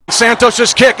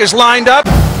Santos' kick is lined up.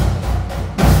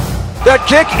 That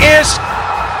kick is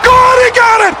good. He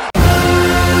got it.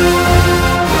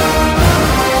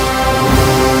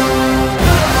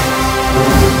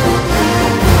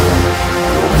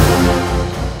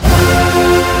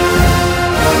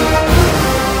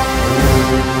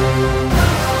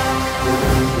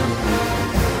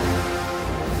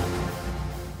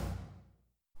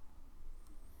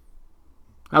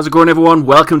 How's it going, everyone?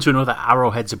 Welcome to another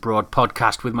Arrowheads Abroad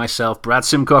podcast with myself, Brad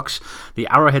Simcox, the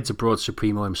Arrowheads Abroad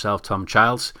Supremo himself, Tom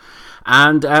Childs.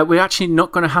 And we're actually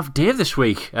not going to have Dave this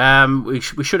week. We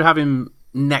should have him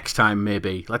next time,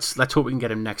 maybe. Let's hope we can get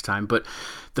him next time. But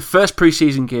the first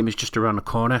preseason game is just around the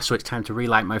corner, so it's time to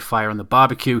relight my fire on the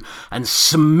barbecue and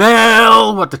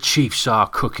smell what the Chiefs are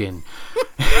cooking.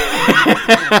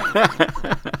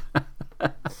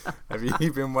 Have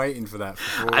you been waiting for that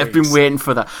for 4 weeks? I've been waiting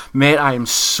for that. Mate, I am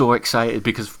so excited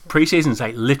because pre-season's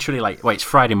literally it's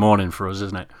Friday morning for us,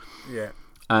 isn't it? Yeah.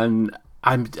 And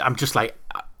I'm just like,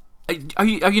 are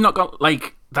you not got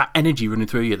that energy running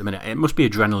through you at the minute? It must be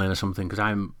adrenaline or something because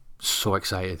I'm so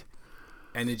excited.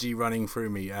 Energy running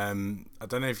through me. I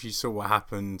don't know if you saw what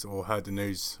happened or heard the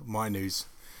news, my news,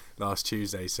 last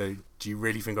Tuesday. So do you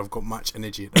really think I've got much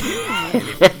energy at the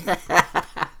moment?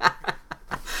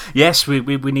 Yes, we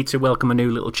need to welcome a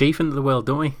new little chief into the world,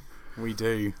 don't we? We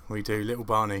do, little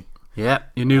Barney. Yeah,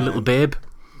 your new little babe.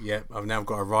 Yeah, I've now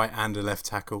got a right and a left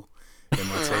tackle in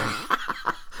my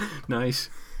team. Nice.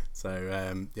 So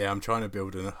I'm trying to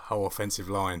build a whole offensive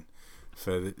line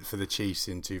for the Chiefs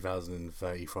in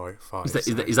 2035.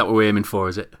 Is that what we're aiming for?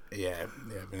 Is it? Yeah,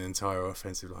 an entire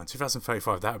offensive line.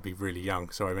 2035, that would be really young.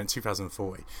 Sorry, I meant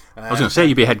 2040. I was going to say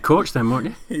you'd be head coach then,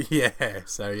 weren't you? Yeah.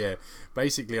 So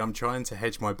basically, I'm trying to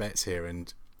hedge my bets here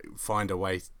and find a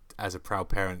way as a proud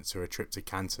parent to a trip to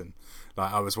Canton.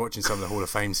 Like I was watching some of the Hall of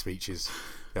Fame speeches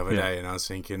the other day, and I was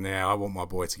thinking, I want my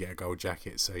boy to get a gold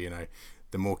jacket. So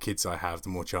the more kids I have, the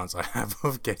more chance I have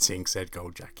of getting said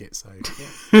gold jacket. So,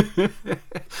 yeah.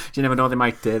 You never know; they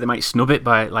might snub it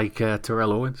by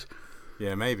Terrell Owens.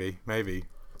 Yeah, maybe.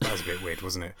 That was a bit weird,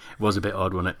 wasn't it? It was a bit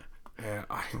odd, wasn't it? Yeah,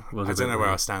 I don't know where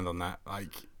I stand on that.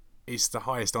 It's the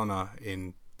highest honour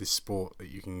in this sport that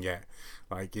you can get.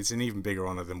 It's an even bigger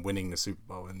honour than winning the Super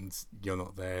Bowl, and you're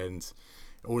not there, and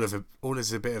all is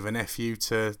a bit of an FU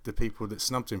to the people that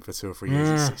snubbed him for 2 or 3 years.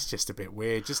 Yeah. It's just a bit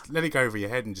weird. Just let it go over your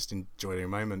head and just enjoy the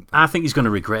moment. I think he's going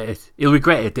to regret it. He'll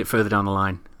regret it a bit further down the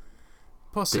line.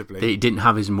 Possibly. That he didn't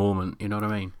have his moment, you know what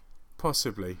I mean?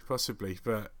 Possibly.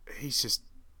 But it's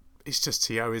just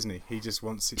T.O., isn't he? He just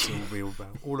wants it to be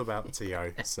all about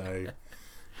T.O. So, yeah,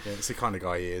 it's the kind of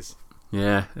guy he is.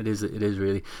 Yeah, it is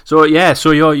really. So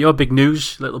your big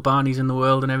news, little Barney's in the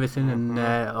world and everything, and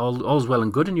all's well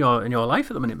and good in your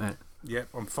life at the minute, mate. Yep,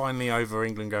 I'm finally over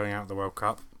England going out of the World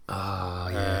Cup. Oh,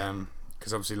 yeah.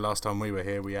 Because obviously last time we were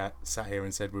here, we sat here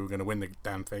and said we were going to win the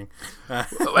damn thing. I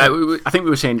think we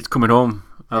were saying it's coming home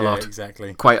a lot.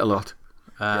 Exactly. Quite a lot.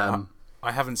 I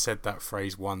haven't said that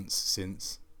phrase once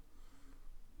since.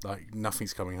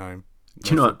 Nothing's coming home.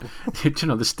 Do you know,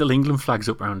 there's still England flags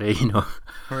up around here, you know.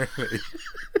 Really?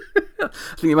 I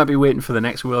think you might be waiting for the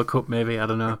next World Cup, maybe. I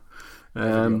don't know.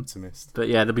 Optimist. But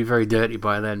yeah, they'll be very dirty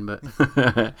by then. But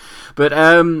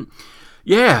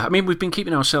yeah, I mean, we've been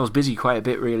keeping ourselves busy quite a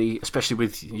bit, really, especially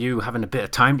with you having a bit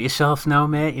of time to yourself now,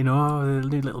 mate. You know, a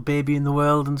new little baby in the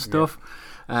world and stuff.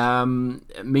 Yeah.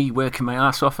 Me working my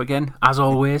ass off again, as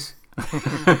always.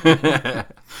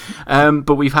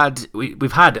 But we've had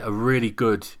a really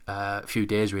good few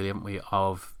days, really, haven't we,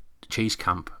 of cheese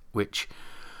camp, which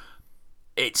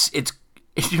it's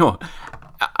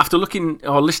after looking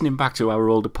or listening back to our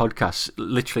older podcasts,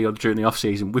 literally during the off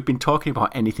season, we've been talking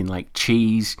about anything like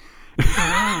cheese.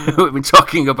 We've been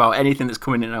talking about anything that's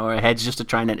coming in our heads just to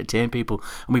try and entertain people,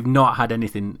 and we've not had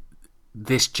anything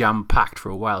this jam packed for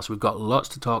a while. So we've got lots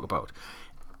to talk about.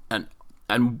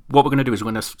 And what we're going to do is we're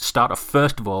going to start off,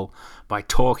 first of all, by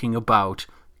talking about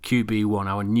QB1,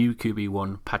 our new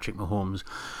QB1, Patrick Mahomes.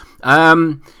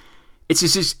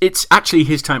 It's actually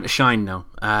his time to shine now.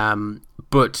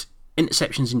 But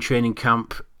interceptions in training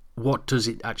camp, what does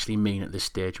it actually mean at this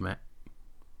stage, mate?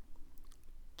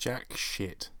 Jack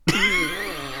shit.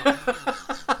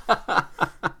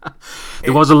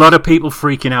 There was a lot of people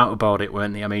freaking out about it,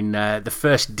 weren't they? I mean, the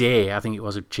first day, I think it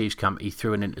was at Chiefs camp, he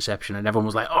threw an interception and everyone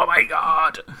was like, oh my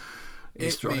God!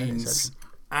 It means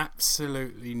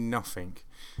absolutely nothing.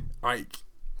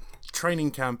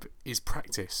 Training camp is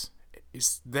practice.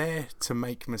 It's there to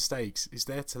make mistakes. It's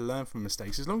there to learn from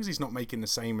mistakes. As long as he's not making the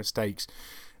same mistakes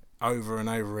over and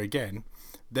over again,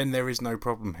 then there is no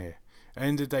problem here. At the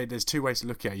end of the day, there's two ways to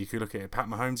look at it. You could look at it. Pat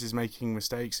Mahomes is making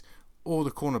mistakes, or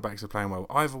the cornerbacks are playing well.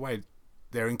 Either way,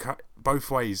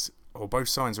 both ways or both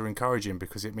signs are encouraging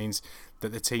because it means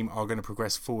that the team are going to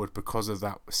progress forward because of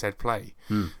that said play.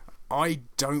 I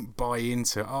don't buy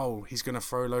into, he's going to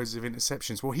throw loads of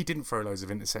interceptions. Well, he didn't throw loads of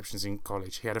interceptions in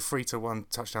college. He had a 3-to-1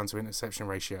 touchdown to interception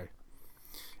ratio.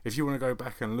 If you want to go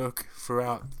back and look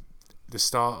throughout the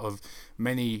start of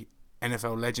many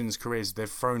NFL legends' careers,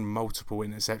 they've thrown multiple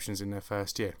interceptions in their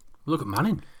first year. Look at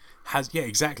Manning. Has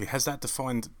that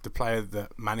defined the player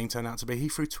that Manning turned out to be? He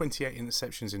threw 28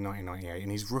 interceptions in 1998 in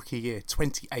his rookie year.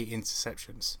 28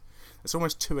 interceptions. That's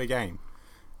almost 2 a game.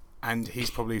 And he's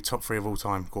probably top 3 of all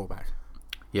time quarterback.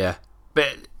 Yeah,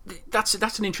 but that's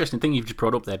an interesting thing you've just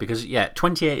brought up there because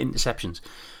 28 interceptions.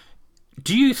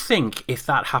 Do you think if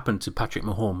that happened to Patrick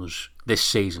Mahomes this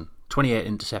season, 28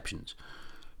 interceptions,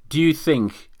 do you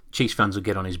think Chiefs fans will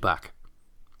get on his back?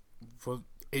 Well,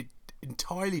 it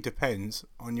entirely depends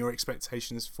on your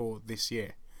expectations for this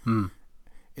year.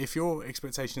 If your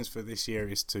expectations for this year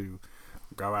is to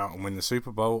go out and win the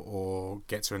Super Bowl or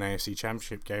get to an AFC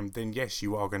Championship game, then yes,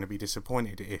 you are going to be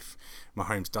disappointed if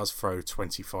Mahomes does throw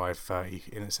 25, 30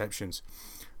 interceptions.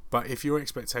 But if your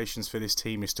expectations for this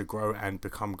team is to grow and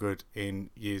become good in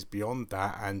years beyond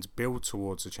that and build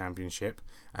towards a championship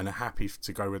and are happy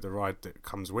to go with the ride that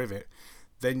comes with it,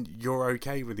 then you're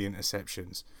okay with the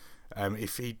interceptions.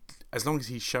 As long as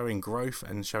he's showing growth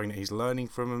and showing that he's learning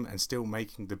from them and still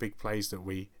making the big plays that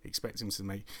we expect him to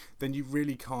make, then you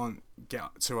really can't get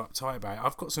too uptight about it.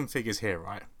 I've got some figures here,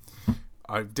 right?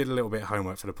 I did a little bit of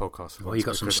homework for the podcast. You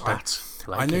got some stats.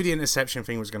 I knew the interception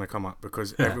thing was going to come up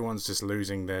because everyone's just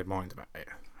losing their mind about it.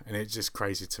 And it's just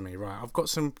crazy to me, right? I've got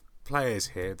some players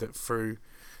here that threw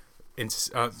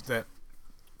that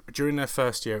during their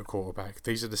first year at quarterback.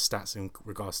 These are the stats in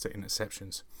regards to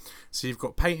interceptions. So you've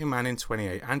got Peyton Manning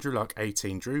 28, Andrew Luck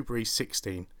 18, Drew Brees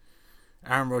 16,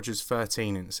 Aaron Rodgers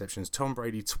 13 interceptions, Tom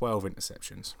Brady 12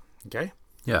 interceptions. Okay?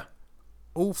 Yeah.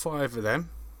 All 5 of them,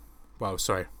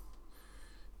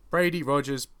 Brady,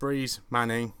 Rodgers, Brees,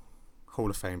 Manning, Hall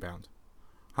of Fame bound.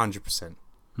 100%.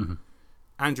 Mm-hmm.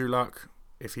 Andrew Luck,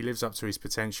 if he lives up to his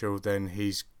potential, then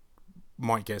he's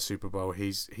might get a Super Bowl.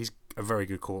 He's a very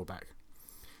good quarterback.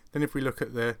 Then if we look at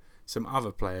some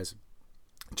other players,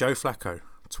 Joe Flacco,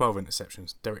 12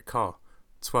 interceptions. Derek Carr,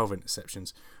 12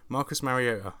 interceptions. Marcus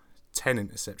Mariota, 10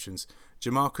 interceptions.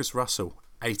 Jamarcus Russell,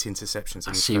 8 interceptions.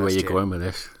 I see where you're going with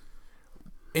this.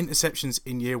 Interceptions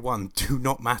in year 1 do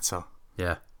not matter.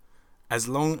 Yeah. As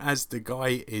long as the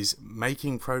guy is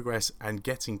making progress and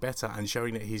getting better and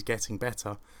showing that he's getting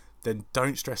better, then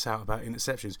don't stress out about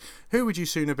interceptions. Who would you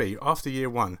sooner be after year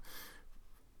 1?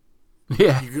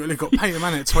 Yeah. You've got Peyton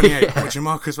Manning at 28 or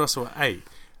Jamarcus Russell at 8.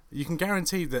 You can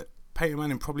guarantee that Peyton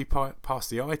Manning probably passed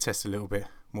the eye test a little bit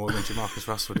more than Jamarcus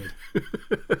Russell did.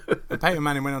 And Peyton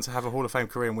Manning went on to have a Hall of Fame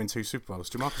career and win 2 Super Bowls.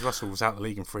 Jamarcus Russell was out of the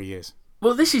league in 3 years.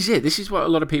 Well, this is it. This is what a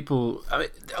lot of people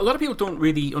don't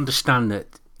really understand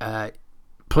that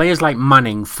players like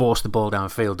Manning force the ball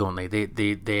downfield, don't they?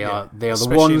 They are the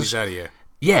Especially ones. in his early year.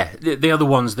 Yeah, they are the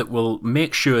ones that will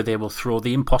make sure they will throw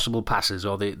the impossible passes,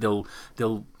 or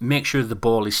they'll make sure the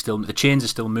ball is still, the chains are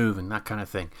still moving, that kind of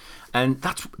thing. And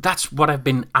that's what I've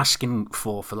been asking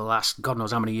for the last God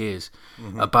knows how many years,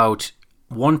 about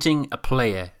wanting a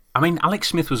player. I mean, Alex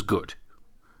Smith was good,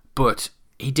 but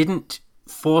he didn't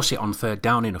force it on third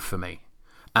down enough for me,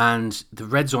 and the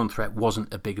red zone threat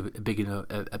wasn't a big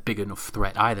enough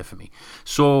threat either for me.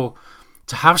 So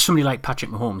to have somebody like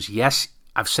Patrick Mahomes, yes,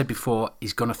 I've said before,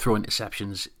 he's going to throw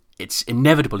interceptions. It's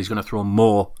inevitable he's going to throw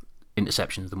more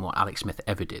interceptions than what Alex Smith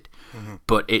ever did.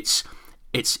 But it's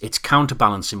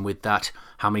counterbalancing with that.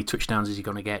 How many touchdowns is he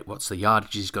going to get? What's the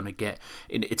yardage he's going to get?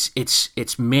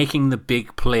 It's making the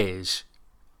big plays.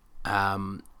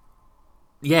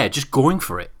 Just going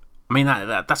for it. I mean,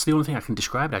 that's the only thing I can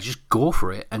describe it as. Just go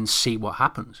for it and see what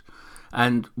happens.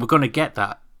 And we're going to get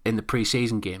that in the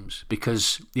preseason games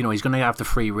because, he's going to have the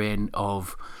free reign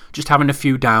of just having a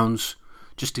few downs,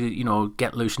 just to,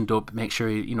 get loosened up, make sure,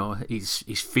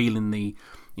 he's feeling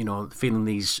feeling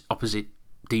these opposite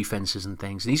defenses and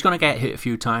things. And he's going to get hit a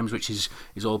few times, which is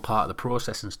all part of the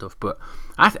process and stuff. But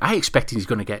I expect he's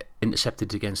going to get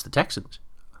intercepted against the Texans.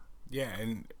 Yeah,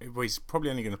 and he's probably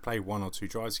only going to play 1 or 2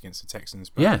 drives against the Texans.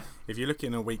 But if you're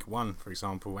looking at week 1, for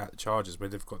example, at the Chargers, where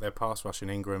they've got their pass rush in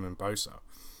Ingram and Bosa,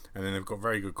 and then they've got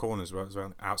very good corners as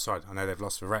well outside. I know they've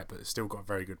lost the rep, but they've still got a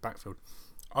very good backfield.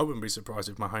 I wouldn't be surprised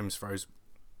if Mahomes throws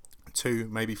 2,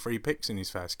 maybe 3 picks in his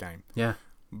first game. Yeah.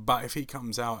 But if he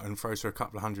comes out and throws for a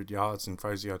couple of 100 yards and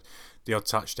throws the odd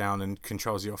touchdown and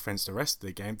controls the offense the rest of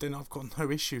the game, then I've got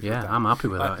no issue with that. Yeah, I'm happy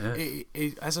with that. Yeah.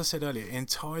 As I said earlier, it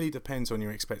entirely depends on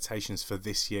your expectations for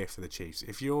this year for the Chiefs.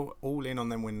 If you're all in on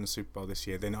them winning the Super Bowl this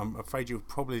year, then I'm afraid you're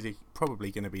probably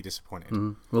going to be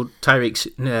disappointed. Well,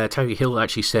 Tyreek Hill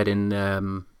actually said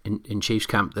in Chiefs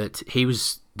camp that he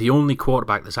was the only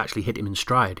quarterback that's actually hit him in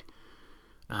stride,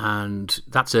 and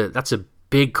that's a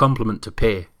big compliment to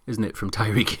pay, isn't it, from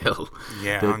Tyreek Hill?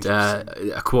 Yeah,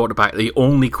 that the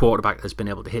only quarterback that's been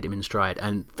able to hit him in stride,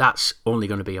 and that's only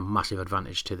going to be a massive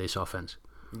advantage to this offense.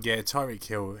 Yeah, Tyreek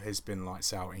Hill has been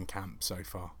lights out in camp so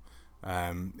far.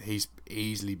 He's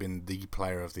easily been the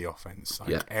player of the offense.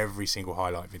 Every single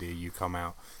highlight video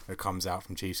that comes out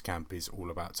from Chiefs camp is all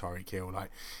about Tyreek Hill.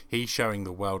 Like, he's showing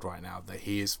the world right now that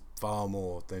he is far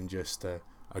more than just a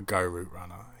go route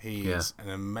runner. He is an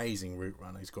amazing route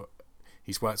runner.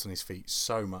 He's worked on his feet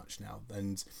so much now,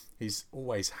 and he's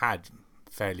always had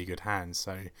fairly good hands.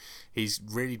 So he's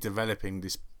really developing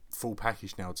this full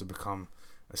package now to become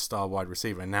a star wide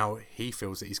receiver. And now he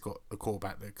feels that he's got a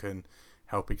quarterback that can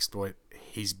help exploit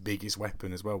his biggest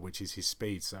weapon as well, which is his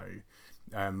speed. So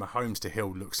Mahomes to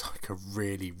Hill looks like a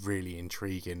really, really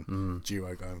intriguing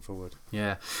duo going forward.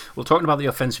 Yeah. Well, talking about the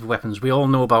offensive weapons, we all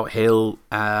know about Hill,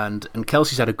 and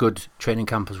Kelsey's had a good training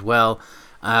camp as well.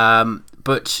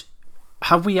 But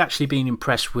have we actually been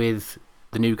impressed with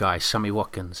the new guy, Sammy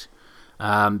Watkins?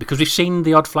 Because we've seen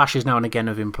the odd flashes now and again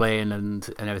of him playing and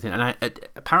everything. And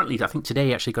apparently, I think today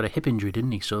he actually got a hip injury,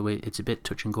 didn't he? So it's a bit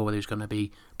touch and go whether he's going to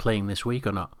be playing this week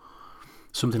or not.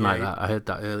 Something like that. I heard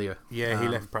that earlier. Yeah, he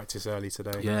left practice early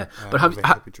today. Yeah, but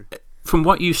from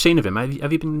what you've seen of him,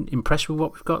 have you been impressed with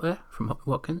what we've got there from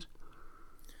Watkins?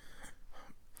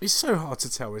 It's so hard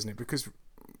to tell, isn't it? Because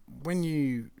when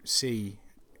you see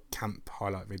camp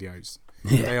highlight videos,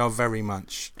 they are very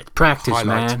much it's practice,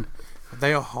 man.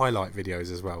 They are highlight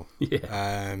videos as well.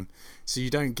 Yeah. So you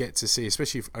don't get to see,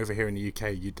 especially over here in the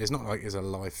UK, there's not like there's a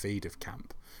live feed of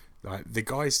camp. Like, the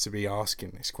guys to be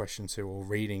asking this question to or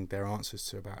reading their answers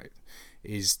to about it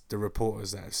is the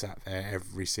reporters that have sat there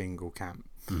every single camp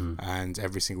and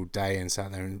every single day and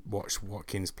sat there and watched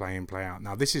Watkins play and play out.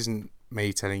 Now, this isn't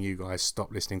me telling you guys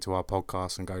stop listening to our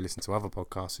podcast and go listen to other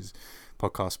podcasts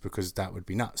because that would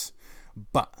be nuts.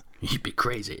 But you'd be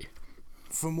crazy.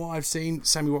 From what I've seen,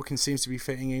 Sammy Watkins seems to be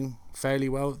fitting in fairly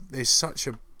well. There's such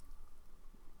a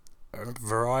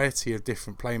variety of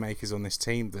different playmakers on this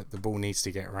team that the ball needs to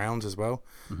get around as well.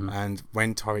 And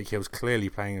when Tyreek Hill's clearly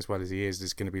playing as well as he is,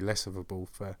 there's going to be less of a ball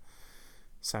for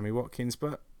Sammy Watkins.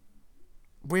 But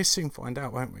we'll soon find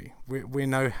out, won't we? We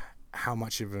know how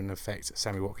much of an effect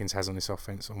Sammy Watkins has on this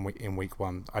offense in week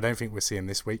one. I don't think we'll see him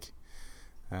this week.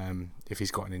 If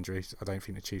he's got an injury, I don't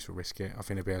think the Chiefs will risk it. I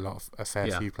think there'll be a fair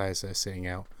few players that are sitting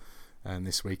out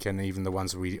this weekend. Even the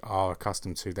ones we are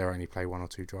accustomed to, they'll only play 1 or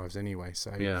 2 drives anyway.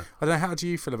 So I don't know. How do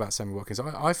you feel about Sammy Watkins?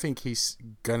 I think he's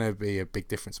gonna be a big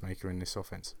difference maker in this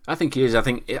offense. I think he is. I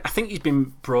think he's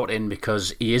been brought in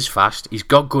because he is fast. He's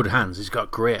got good hands. He's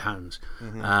got great hands.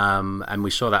 And we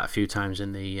saw that a few times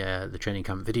in the training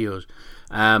camp videos.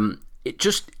 I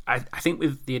think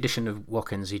with the addition of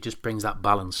Watkins, he just brings that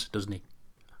balance, doesn't he?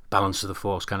 Balance of the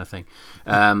force kind of thing.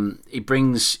 He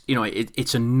brings,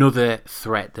 it's another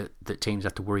threat that teams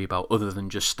have to worry about other than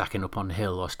just stacking up on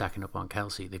Hill or stacking up on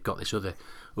Kelsey. They've got this other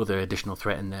additional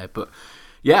threat in there. But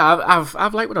yeah,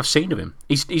 I've liked what I've seen of him.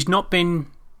 He's not been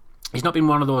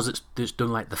one of those that's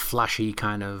done like the flashy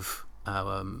kind of,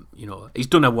 he's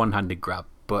done a one-handed grab,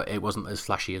 but it wasn't as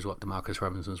flashy as what DeMarcus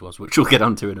Robinson's was, which we'll get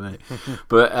onto in a minute.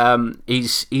 But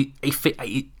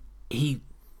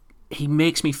he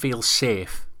makes me feel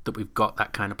safe that we've got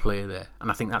that kind of player there, and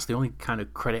I think that's the only kind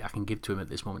of credit I can give to him at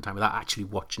this moment in time without actually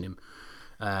watching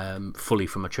him fully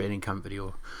from a training camp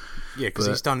video. Yeah, because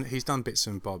he's done bits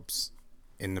and bobs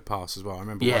in the past as well. I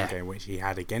remember one game which he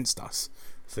had against us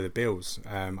for the Bills.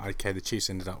 The Chiefs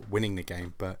ended up winning the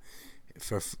game, but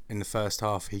in the first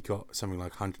half he got something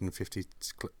like 150,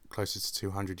 closer to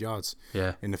 200 yards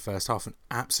in the first half, and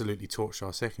absolutely torched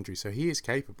our secondary. So he is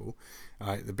capable.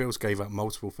 The Bills gave up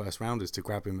multiple first rounders to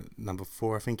grab him at number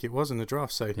 4, I think it was, in the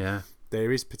draft. So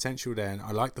there is potential there, and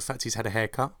I like the fact he's had a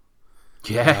haircut.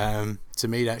 To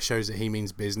me that shows that he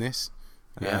means business.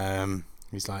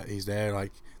 He's there,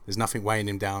 like there's nothing weighing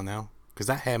him down now, because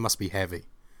that hair must be heavy.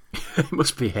 It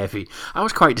must be heavy. I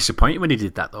was quite disappointed when he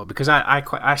did that though, because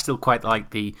I still quite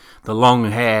like the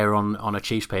long hair on a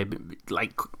Chiefs player,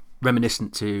 like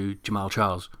reminiscent to Jamal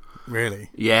Charles. Really?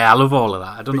 Yeah, I love all of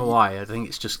that. I don't know why. I think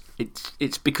it's just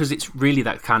it's because it's really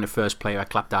that kind of first player I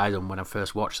clapped eyes on when I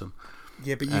first watched them.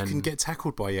 Yeah, but you can get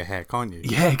tackled by your hair, can't you?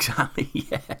 Yeah, exactly.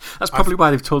 Yeah, that's probably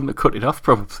why they've told him to cut it off.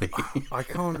 Probably. I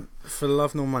can't, for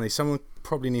love nor money. Someone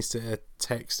probably needs to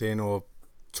text in or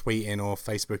tweet in or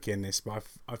Facebook in this, but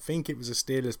I think it was a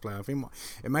Steelers player. I think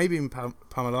it may be in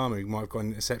Pamelamu who might have got an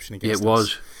interception against us. It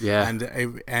was, yeah.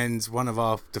 And one of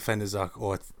our defenders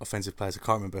or offensive players, I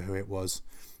can't remember who it was,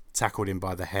 tackled him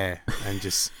by the hair and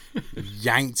just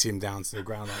yanked him down to the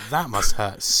ground. Like, that must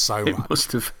hurt so much. It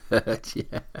must have hurt,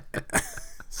 yeah.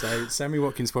 So Sammy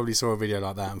Watkins probably saw a video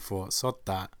like that and thought, sod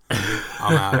that,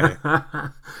 I'm out of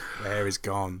here. The hair is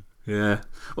gone. Yeah.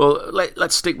 Well,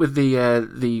 let's stick with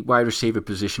the wide receiver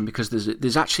position, because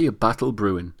there's actually a battle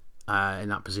brewing in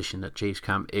that position at Chiefs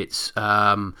camp. It's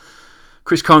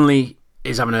Chris Conley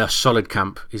is having a solid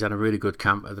camp. He's had a really good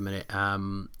camp at the minute. I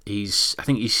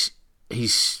think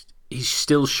he's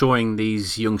still showing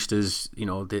these youngsters,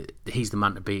 that he's the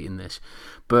man to beat in this.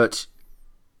 But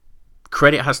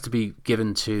credit has to be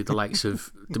given to the likes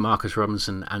of Demarcus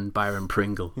Robinson and Byron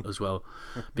Pringle as well,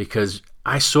 because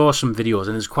I saw some videos,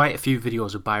 and there's quite a few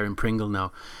videos of Byron Pringle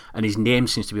now, and his name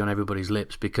seems to be on everybody's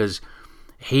lips, because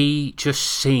he just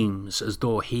seems as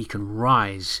though he can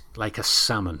rise like a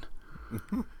salmon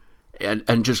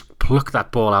and just pluck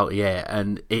that ball out of the air.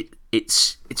 And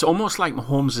it's almost like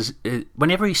Mahomes is,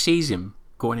 whenever he sees him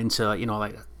going into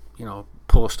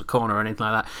post a corner or anything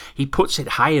like that, he puts it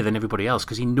higher than everybody else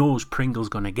because he knows Pringle's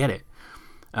going to get it.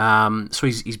 So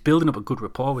he's building up a good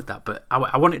rapport with that. But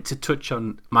I wanted to touch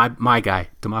on my guy,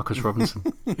 Demarcus Robinson,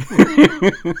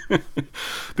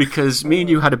 because me and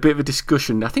you had a bit of a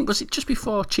discussion. I think, was it just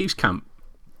before Chiefs camp,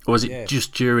 or was it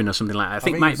just during or something like that? I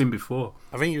think it might have been before.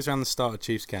 I think it was around the start of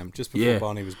Chiefs camp, just before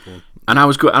Barney was born. And I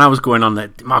was going on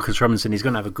that Demarcus Robinson, he's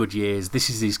going to have a good year. This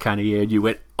is his kind of year. And you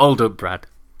went, hold up, Brad.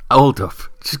 Hold up.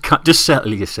 Just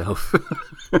settle yourself.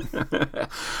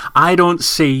 I don't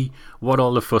see what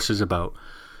all the fuss is about.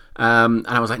 And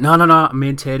I was like, no,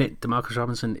 maintain it. Demarcus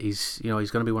Robinson, he's going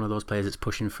to be one of those players that's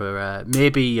pushing for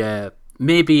maybe a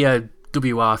WR3,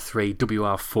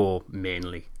 WR4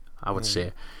 mainly, I would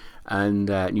say. And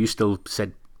you still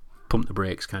said pump the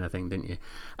brakes kind of thing, didn't you?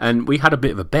 And we had a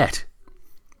bit of a bet.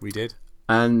 We did.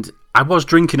 And I was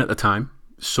drinking at the time,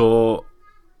 so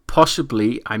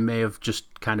possibly I may have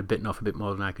just kind of bitten off a bit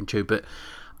more than I can chew. But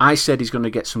I said he's going to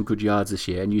get some good yards this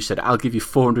year, and you said, I'll give you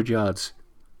 400 yards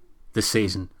this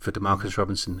season for Demarcus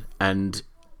Robinson. And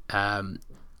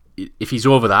if he's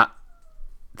over that,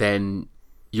 then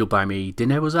you'll buy me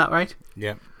dinner, was that right?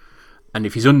 Yeah. And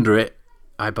if he's under it,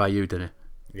 I buy you dinner.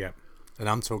 Yeah. And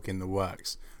I'm talking the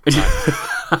works.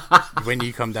 Like, when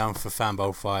you come down for Fan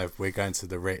Bowl 5, we're going to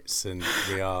the Ritz, and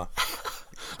we are...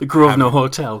 The Grosvenor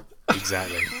Hotel.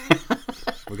 Exactly.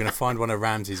 We're going to find one of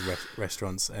Ramsey's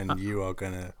restaurants, and you are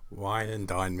going to wine and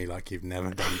dine me like you've never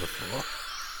done before.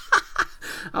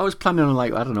 I was planning on,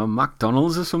 like, I don't know,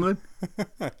 McDonald's or something.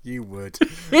 You would.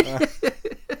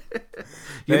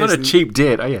 You're not a cheap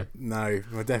date, are you? No,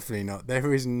 we're definitely not.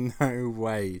 There is no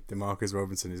way Demarcus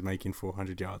Robinson is making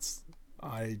 400 yards.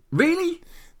 Really?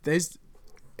 There's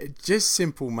just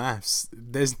simple maths.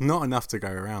 There's not enough to go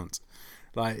around.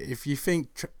 Like, if you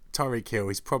think Tyreek Hill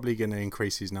is probably going to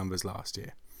increase his numbers last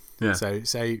year. Yeah. So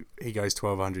say he goes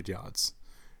 1,200 yards.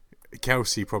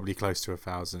 Kelsey probably close to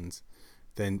 1,000.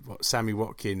 Then Sammy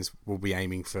Watkins will be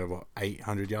aiming for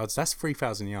 800 yards. That's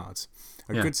 3,000 yards.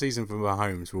 A good season for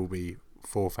Mahomes will be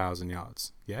 4,000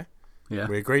 yards. Yeah. Yeah.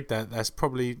 We agreed that that's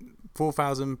probably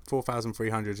 4,000,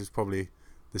 4,300 is probably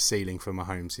the ceiling for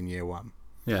Mahomes in year one.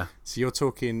 Yeah. So you're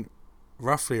talking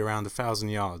roughly around 1,000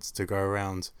 yards to go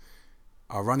around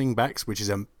our running backs, which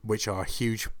are a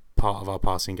huge part of our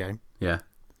passing game. Yeah.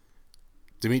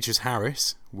 Demetrius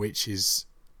Harris, which is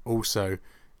also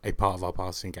a part of our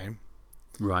passing game.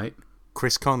 Right.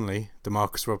 Chris Conley,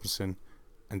 Demarcus Robinson,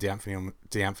 and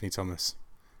DeAnthony Thomas.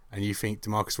 And you think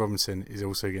Demarcus Robinson is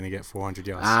also going to get 400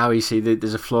 yards? You see,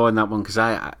 there's a flaw in that one, because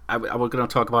I was going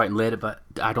to talk about it later, but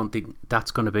I don't think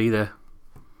that's going to be there.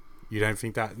 You don't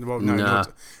think that? Well, no.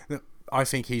 I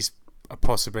think he's a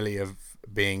possibility of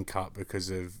being cut because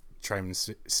of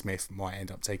Trayvon Smith might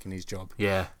end up taking his job.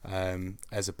 Yeah.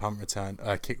 As a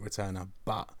kick returner,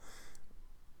 but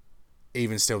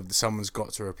even still, someone's got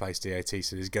to replace DAT,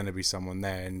 so there's going to be someone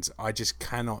there, and I just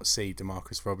cannot see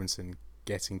Demarcus Robinson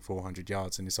getting 400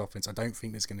 yards in this offense. I don't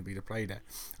think there's going to be the play there.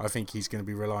 I think he's going to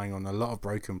be relying on a lot of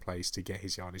broken plays to get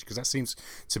his yardage, because that seems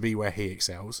to be where he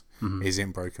excels, is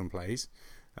in broken plays.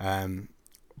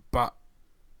 But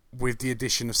with the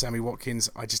addition of Sammy Watkins,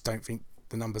 I just don't think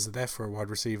the numbers are there for a wide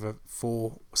receiver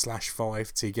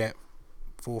 4/5 to get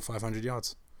 400 or 500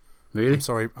 yards. Really?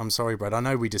 I'm sorry, Brad. I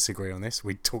know we disagree on this.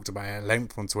 We talked about it at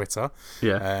length on Twitter.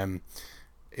 Yeah.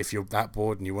 if you're that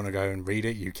bored and you want to go and read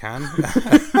it, you can.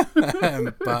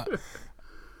 But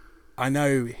I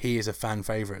know he is a fan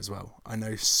favourite as well. I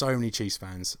know so many Chiefs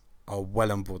fans are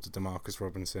well on board the Demarcus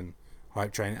Robinson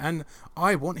hype train, and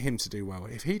I want him to do well.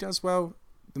 If he does well,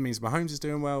 that means Mahomes is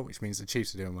doing well, which means the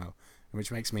Chiefs are doing well, and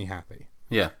which makes me happy.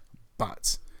 Yeah.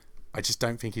 But I just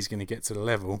don't think he's going to get to the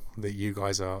level that you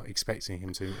guys are expecting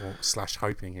him to, or /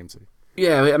 hoping him to.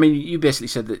 Yeah, I mean, you basically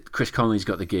said that Chris Conley's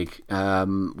got the gig,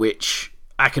 which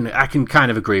I can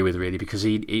kind of agree with, really, because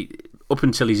he up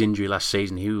until his injury last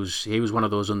season, he was one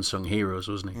of those unsung heroes,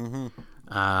 wasn't he?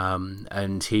 Mm-hmm.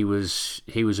 And he was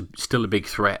still a big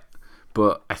threat,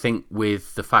 but I think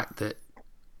with the fact that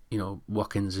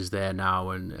Watkins is there now,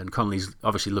 and Conley's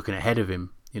obviously looking ahead of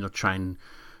him, try and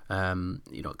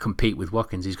compete with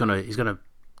Watkins, he's gonna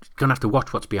have to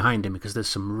watch what's behind him, because there's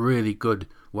some really good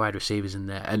wide receivers in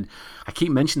there. And I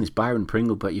keep mentioning this Byron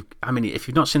Pringle, but if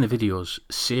you've not seen the videos,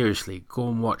 seriously, go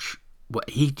and watch what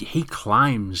he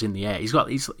climbs in the air. He's got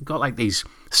like these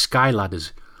sky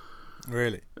ladders.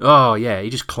 Really? Oh yeah, he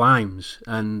just climbs,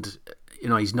 and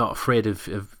he's not afraid of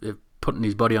putting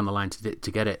his body on the line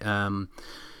to get it.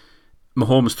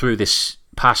 Mahomes threw this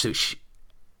pass, which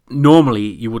normally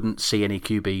you wouldn't see any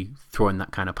QB throwing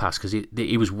that kind of pass, because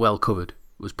he was well covered,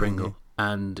 was Pringle.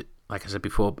 Mm-hmm. And like I said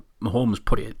before, Mahomes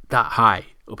put it that high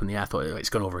up in the air. I thought it's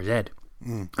gone over his head.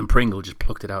 And Pringle just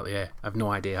plucked it out of the air. I have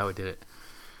no idea how he did it.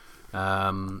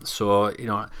 So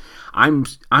I'm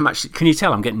actually, can you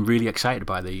tell I'm getting really excited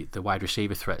by the wide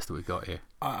receiver threats that we've got here?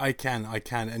 I can,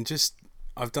 and just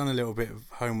I've done a little bit of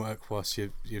homework whilst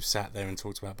you've sat there and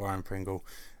talked about Byron Pringle,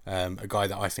 a guy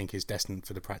that I think is destined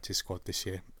for the practice squad this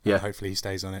year. Yeah, hopefully he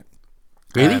stays on it.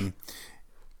 Really?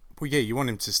 Well, yeah, you want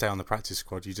him to stay on the practice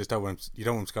squad. You just don't want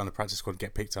him to go on the practice squad and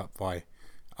get picked up by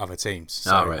other teams.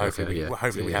 So right,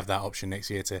 hopefully we have that option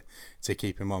next year to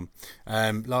keep him on.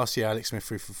 Last year, Alex Smith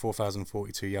threw for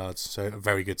 4,042 yards, so a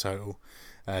very good total.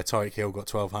 Tyreek Hill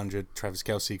got 1,200, Travis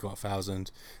Kelce got 1,000.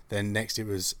 Then next it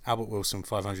was Albert Wilson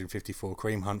 554,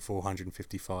 Kareem Hunt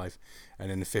 455,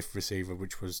 and then the fifth receiver,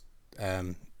 which was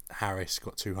Harris,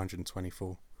 got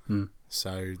 224.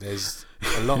 So there's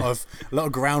a lot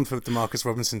of ground for Demarcus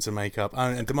Robinson to make up,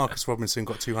 and Demarcus Robinson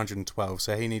got 212,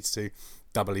 so he needs to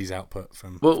double his output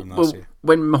from last year.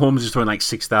 When Mahomes is throwing like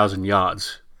 6,000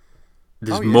 yards,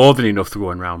 there's more than enough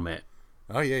going around, mate.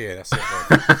 Oh yeah, that's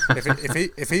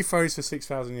it. if he throws for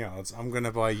 6,000 yards, I'm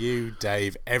gonna buy you,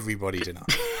 Dave, everybody dinner.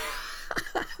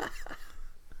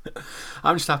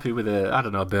 I'm just happy with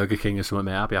a Burger King or something,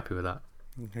 mate. I'll be happy with that.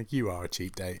 You are a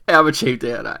cheap date. I'm a cheap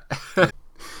date, that.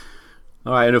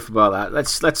 All right, enough about that.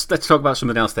 Let's talk about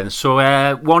something else then.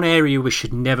 So one area we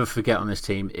should never forget on this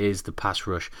team is the pass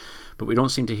rush, but we don't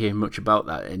seem to hear much about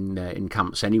that in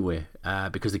camps anyway,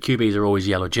 because the QBs are always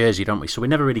yellow jersey, don't we? So we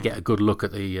never really get a good look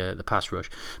at the pass rush.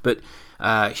 But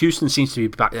Houston seems to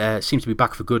be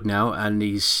back for good now, and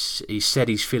he said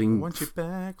he's feeling. I want you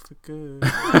back for good.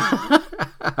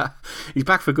 He's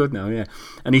back for good now, yeah.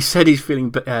 And he said he's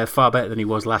feeling far better than he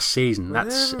was last season.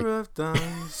 Whatever I've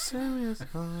done, serious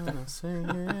heart, I sing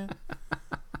it.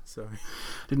 Sorry.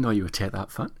 Didn't know you would take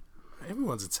that fun.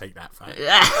 Everyone's would take that fun.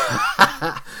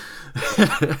 I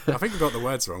think you got the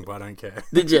words wrong, but I don't care.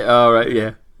 Did you? Oh, right,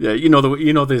 yeah. Yeah,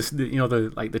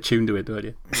 the tune to it, don't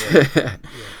you?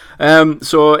 Yeah.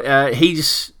 So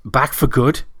he's back for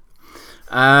good.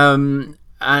 And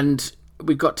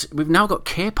we've now got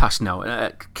K-Pass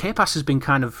now. K-Pass has been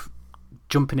kind of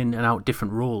jumping in and out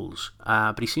different roles,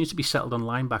 but he seems to be settled on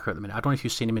linebacker at the minute. I don't know if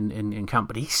you've seen him in camp,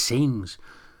 but he seems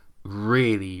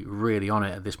really, really on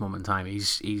it at this moment in time.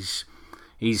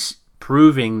 He's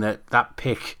proving that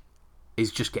pick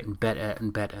is just getting better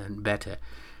and better and better.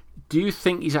 Do you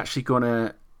think he's actually going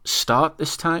to start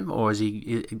this time, or is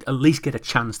he at least get a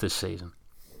chance this season?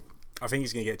 I think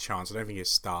he's going to get a chance. I don't think he'll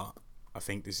start. I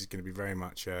think this is going to be very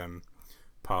much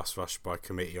pass rush by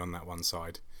committee on that one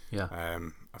side. Yeah.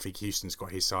 I think Houston's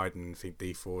got his side, and I think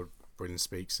D Ford, Brendan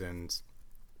Speaks, and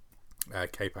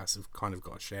K-Pass have kind of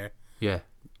got a share. Yeah.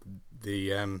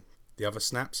 The other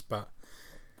snaps, but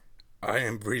I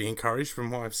am really encouraged from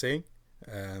what I've seen.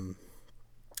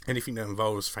 Anything that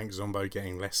involves Frank Zombo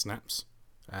getting less snaps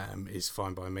is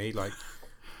fine by me. Like,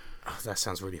 that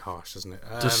sounds really harsh, doesn't it?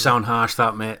 Does sound harsh,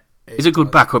 that, mate. He's a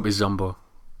good backup, is Zombo.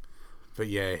 But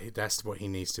yeah, that's what he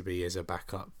needs to be, as a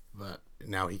backup. But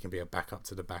now he can be a backup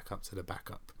to the backup to the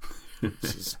backup,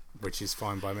 which is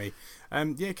fine by me.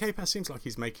 Yeah, K-Pass seems like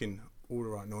he's making all the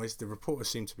right noise. The reporters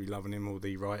seem to be loving him. All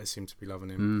the writers seem to be loving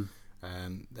him.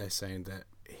 They're saying that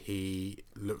he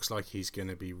looks like he's going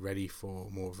to be ready for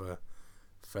more of a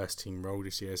first team role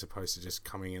this year, as opposed to just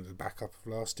coming into the backup of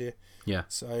last year. Yeah.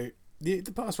 So the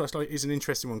pass rush is an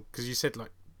interesting one, because you said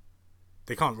like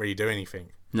they can't really do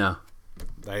anything. No.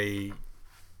 They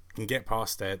can get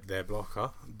past their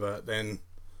blocker, but then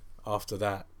after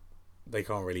that, they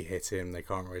can't really hit him. They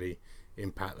can't really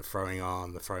impact the throwing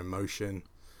arm, the throwing motion,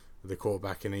 the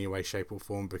quarterback in any way, shape or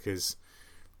form, because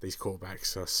these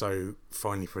quarterbacks are so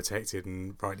finely protected,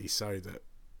 and rightly so, that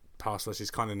pass rush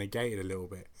is kind of negated a little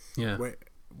bit. Yeah.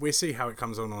 We'll see how it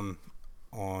comes on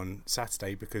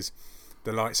Saturday, because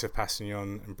the likes of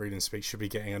Passignon and Breeden Speaks should be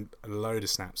getting a load of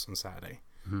snaps on Saturday.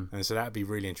 Mm-hmm. And so that'd be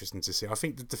really interesting to see. I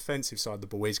think the defensive side of the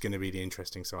ball is going to be the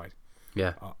interesting side.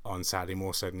 Yeah. On Saturday,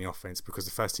 more so than the offense, because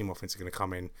the first team offense are going to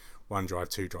come in 1 drive,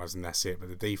 2 drives, and that's it. But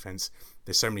the defense,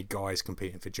 there's so many guys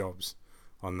competing for jobs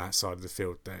on that side of the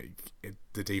field that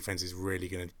the defense is really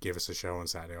going to give us a show on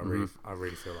Saturday. I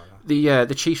really feel like that.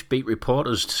 The Chiefs beat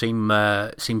reporters seem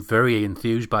very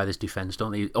enthused by this defense,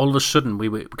 don't they? All of a sudden, we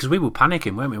were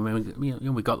panicking, weren't we?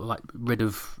 We got rid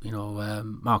of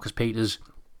Marcus Peters.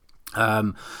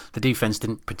 The defense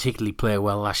didn't particularly play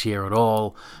well last year at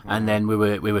all, and then we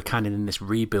were kind of in this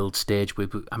rebuild stage.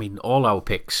 All our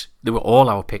picks,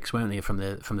 weren't they, from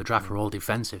the draft, were all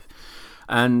defensive,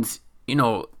 and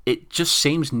it just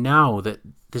seems now that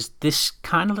there's this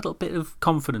kind of little bit of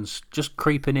confidence just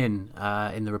creeping in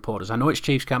the reporters. I know it's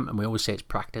Chiefs camp, and we always say it's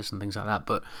practice and things like that,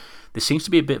 but there seems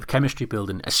to be a bit of chemistry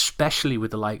building, especially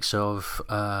with the likes of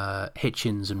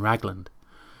Hitchens and Ragland.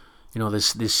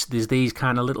 There's these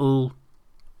kind of little,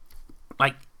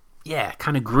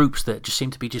 kind of groups that just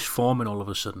seem to be just forming all of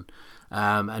a sudden,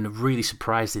 and have really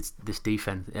surprised this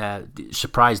defense.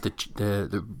 Surprised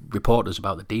the reporters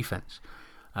about the defense.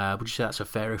 Would you say that's a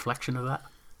fair reflection of that?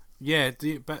 Yeah,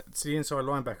 back to the inside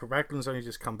linebacker. Ragland's only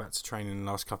just come back to training in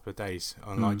the last couple of days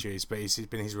on light duties, but it's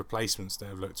been his replacements that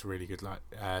have looked really good, like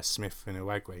Smith and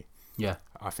Uwagwe. Yeah,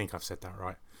 I think I've said that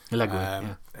right.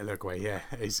 Uwagwe, yeah.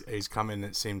 He's come in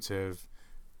that seemed to have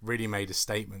really made a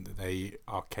statement that they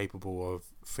are capable of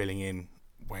filling in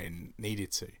when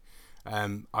needed to.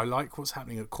 I like what's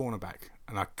happening at cornerback,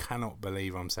 and I cannot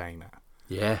believe I'm saying that.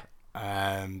 Yeah.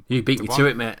 You beat me to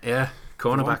it, mate. Yeah,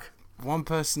 cornerback. One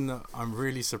person that I'm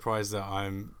really surprised that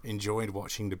I'm enjoying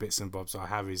watching the bits and bobs I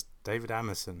have is David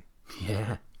Amerson.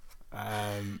 Yeah.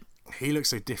 He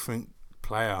looks a different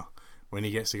player when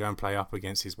he gets to go and play up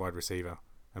against his wide receiver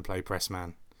and play press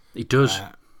man. He does.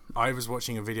 I was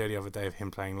watching a video the other day of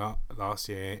him playing last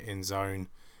year in zone,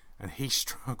 and he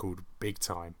struggled big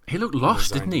time. He looked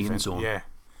lost, didn't he, in zone? Yeah.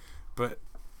 But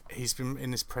he's been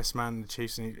in this press man, the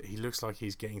Chiefs, and he looks like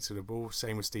he's getting to the ball.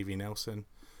 Same with Stevie Nelson.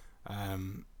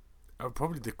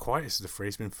 Probably the quietest of the three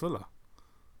has been Fuller.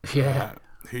 Yeah.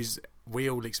 Who's we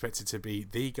all expected to be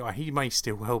the guy. He may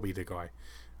still well be the guy.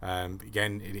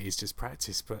 Again, it is just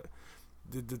practice, but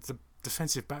the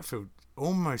defensive backfield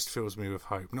almost fills me with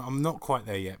hope. No, I'm not quite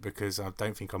there yet, because I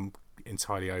don't think I'm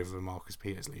entirely over Marcus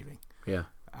Peters leaving. Yeah.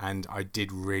 And I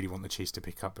did really want the Chiefs to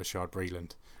pick up Bashard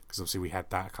Breeland, because obviously we had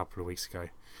that a couple of weeks ago,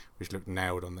 which looked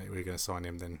nailed on that we were going to sign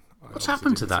him. Then what's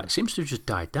happened to that? It seems to have just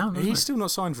died down. He's still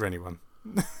not signed for anyone.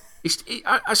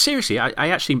 Seriously, I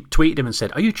actually tweeted him and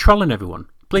said, "Are you trolling everyone?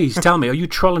 Please tell me, are you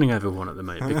trolling everyone at the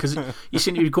minute? Because you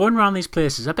seem to be going around these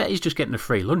places. I bet he's just getting a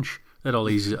free lunch at all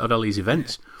these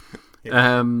events."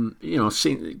 Yeah.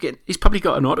 He's probably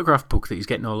got an autograph book that he's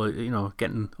getting all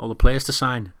the players to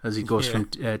sign as he goes from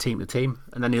team to team,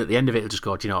 and then at the end of it, he'll just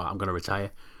go, "Do you know what? I'm going to retire."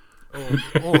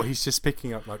 Or he's just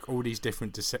picking up like all these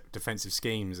different defensive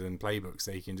schemes and playbooks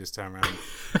that he can just turn around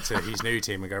to his new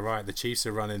team and go, right, the Chiefs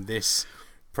are running this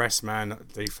press man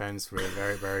defense. We're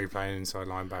very, very playing inside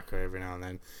linebacker every now and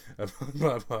then,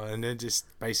 and then just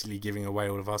basically giving away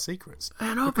all of our secrets.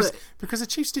 I know, because the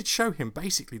Chiefs did show him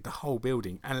basically the whole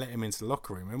building and let him into the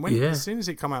locker room. And as soon as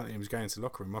it come out that he was going into the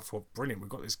locker room, I thought, brilliant, we've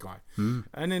got this guy.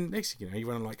 And then next thing you know, he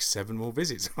went on like 7 more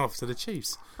visits after the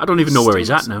Chiefs. I don't even know where he's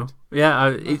at now.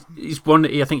 Yeah, he's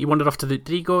wandered. I think he wandered off to the.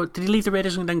 Did he leave the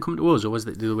Raiders and then come to us, or was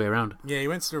it the other way around? Yeah, he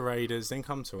went to the Raiders, then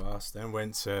come to us, then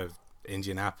went to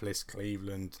Indianapolis,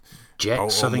 Cleveland, Jets.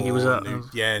 Baltimore, I think he was at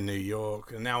New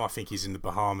York, and now I think he's in the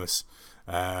Bahamas,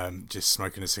 just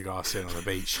smoking a cigar, sitting on the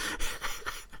beach.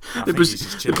 The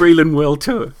Breeland World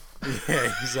Tour.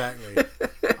 Yeah, exactly.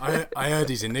 I heard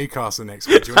he's in Newcastle next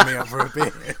week. Do you want me up for a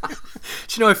beer?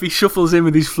 Do you know, if he shuffles in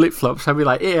with his flip flops, I'd be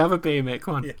like, "Hey, have a beer, mate.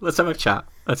 Come on, let's have a chat.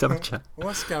 Let's have a chat."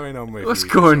 What's going on with you? What's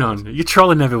going on? You're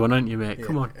trolling everyone, aren't you, mate? Yeah.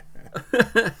 Come on.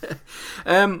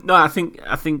 No, I think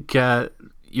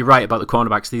you're right about the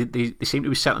cornerbacks. They seem to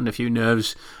be settling a few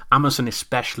nerves. Amerson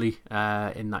especially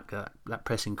in that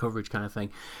pressing coverage kind of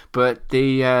thing. But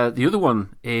the other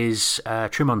one is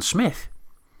Tremon Smith.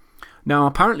 Now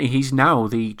apparently he's now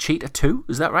the Cheetah 2.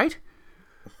 Is that right?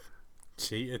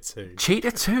 Cheetah 2.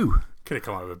 Cheetah 2. Could have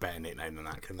come up with a better nickname than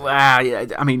that, couldn't they? Well, yeah.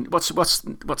 I mean, what's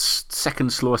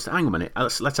second slowest? Hang on a minute.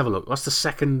 Let's have a look. What's the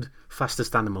second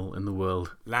fastest animal in the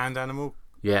world? Land animal?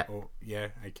 Yeah. Yeah,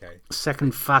 okay.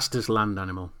 Second fastest land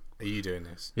animal. Are you doing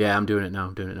this? Yeah, I'm doing it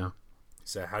now.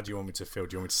 So how do you want me to feel?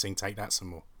 Do you want me to sing Take That some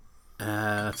more?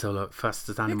 Let's have a look.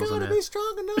 Fastest animals on You're Earth. gonna be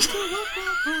strong enough to walk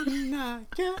out tonight,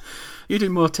 yeah. You do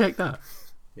more. Take that.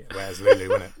 Yeah, where's Lulu,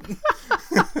 wasn't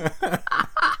it?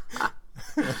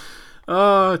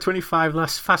 Oh, 25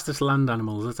 fastest land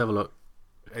animals. Let's have a look.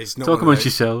 It's not Talk one of amongst those-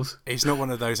 yourselves. It's not one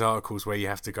of those articles where you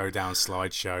have to go down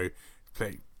slideshow.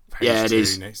 Page Yeah, it 2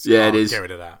 is. Next. Yeah, it is. Get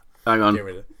rid of that. Hang on. Get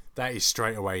rid of that. Is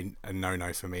straight away a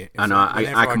no for me. I know.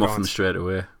 I come off them straight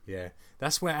away. Yeah,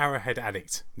 that's where Arrowhead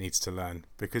Addict needs to learn,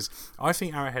 because I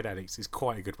think Arrowhead Addict is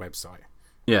quite a good website.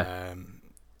 Yeah.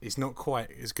 It's not quite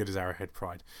as good as Arrowhead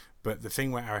Pride, but the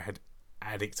thing where Arrowhead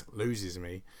Addict loses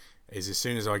me is as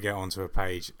soon as I get onto a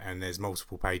page and there's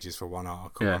multiple pages for one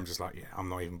article, Yeah. I'm just like, yeah, I'm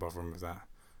not even bothering with that.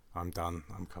 I'm done.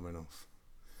 I'm coming off.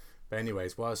 But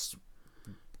anyways, whilst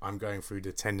I'm going through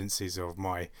the tendencies of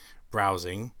my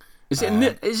browsing, Is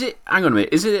it? Is it? Hang on a minute.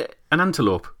 Is it an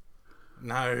antelope?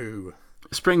 no,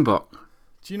 A springbok?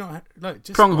 do you not look?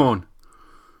 Just Pronghorn?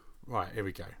 right, here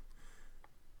we go.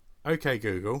 Okay,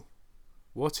 Google,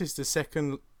 what is the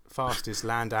second fastest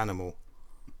land animal?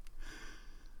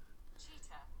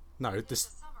 Cheetah. No, this.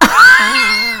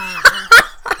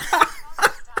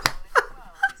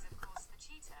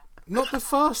 Not the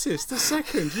fastest, the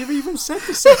second. You've even said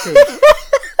the second.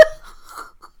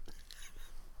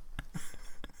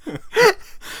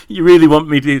 You really want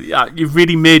me to? You've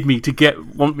really made me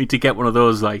want me to get one of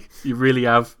those. Like you really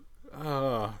have.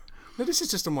 No, this is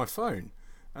just on my phone.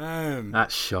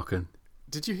 That's shocking.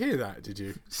 Did you hear that? Did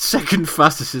you? Second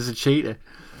fastest is a cheetah.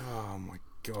 Oh my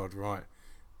god! Right.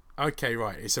 Okay,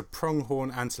 right. It's a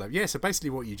pronghorn antelope. Yeah, so basically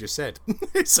what you just said.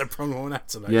 It's a pronghorn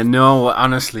antelope. Yeah, no,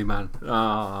 honestly, man.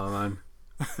 Oh man.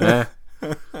 Yeah.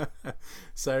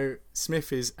 So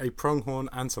Smith is a pronghorn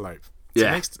antelope. So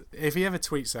Yeah. next, if he ever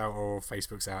tweets out or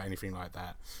Facebooks out anything like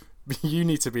that, you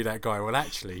need to be that guy. Well,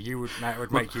 actually, that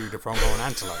would make you the pronghorn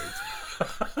antelope.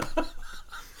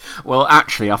 Well,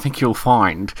 actually, I think you'll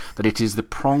find that it is the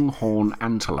pronghorn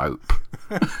antelope.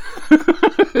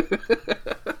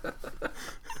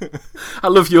 I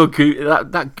love your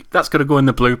that's got to go in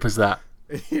the bloopers. That.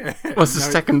 Yeah. What's the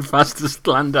second fastest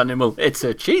land animal? It's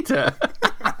a cheetah.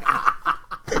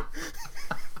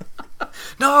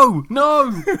 No.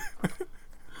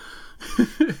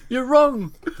 You're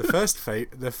wrong.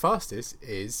 The fastest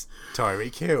is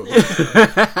Tyreek Hill.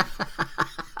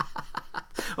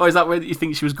 Oh, is that where you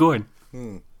think she was going?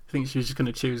 I think she was just going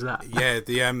to choose that. Yeah,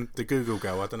 the Google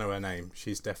girl. I don't know her name.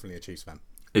 She's definitely a Chiefs fan.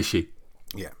 Is she?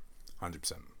 Yeah,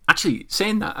 100%. Actually,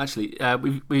 saying that,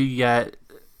 we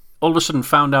all of a sudden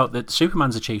found out that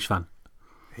Superman's a Chiefs fan.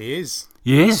 He is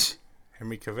He is.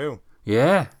 Henry Cavill.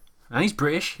 Yeah. And he's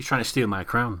British. He's trying to steal my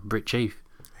crown. Brit Chief.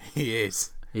 He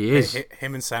is. He is.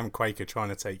 Him and Sam Quaker trying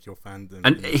to take your fandom.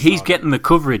 And he's getting the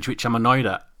coverage, which I'm annoyed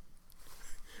at.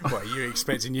 What, are you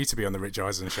expecting you to be on the Rich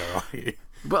Eisen show, are you?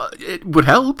 Well, it would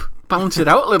help. Balance it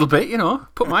out a little bit,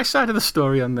 Put my side of the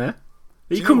story on there.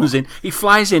 He comes in. He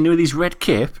flies in with his red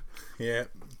cape. Yeah.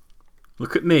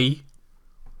 Look at me.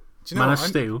 Do you know Man what? of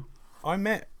Steel. I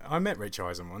met Rich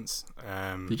Eisen once.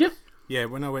 Did you? Yeah,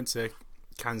 when I went to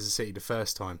Kansas City the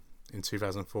first time in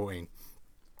 2014,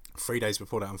 3 days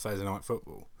before that on Thursday Night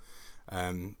Football,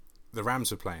 the Rams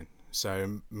were playing.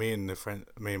 So me and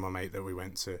my mate that we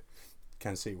went to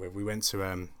Kansas City with, we went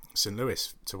to St.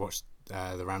 Louis to watch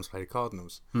the Rams play the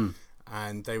Cardinals,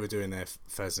 and they were doing their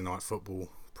Thursday Night Football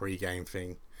pre-game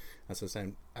thing. As I was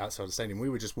saying, outside the stadium, we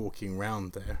were just walking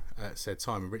around there at said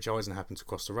time, and Rich Eisen happened to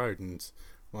cross the road, and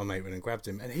my mate went and grabbed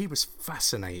him, and he was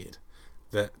fascinated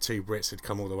that two Brits had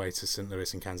come all the way to St.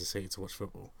 Louis and Kansas City to watch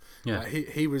football. Yeah.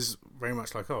 He was very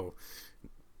much like, oh,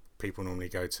 people normally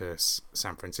go to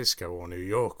San Francisco or New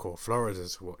York or Florida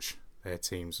to watch their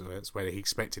teams. That's where he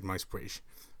expected most British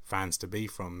fans to be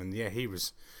from. And yeah, he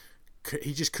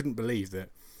just couldn't believe that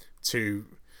two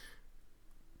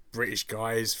British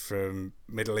guys from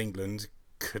Middle England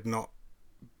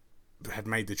had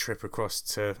made the trip across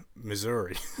to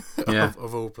Missouri, Yeah.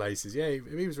 of all places. Yeah,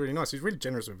 he was really nice. He was really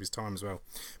generous with his time as well.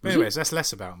 But anyways, that's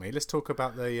less about me. Let's talk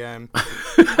about the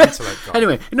antelope guy.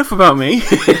 Anyway, enough about me.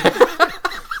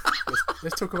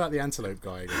 Let's talk about the antelope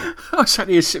guy again. I was sat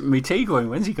here sipping my tea going,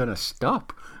 when's he going to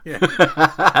stop? Yeah.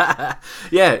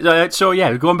 Yeah, so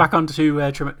going back on to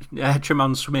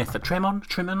Tremon Smith.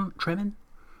 Tremon?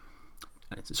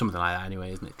 It's something like that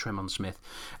anyway, isn't it? Tremon Smith.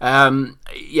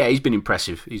 Yeah, he's been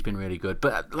impressive. He's been really good.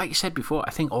 But like you said before,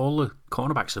 I think all the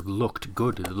cornerbacks have looked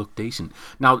good. They look decent.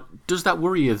 Now, does that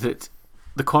worry you that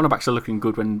the cornerbacks are looking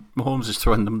good when Mahomes is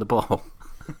throwing them the ball?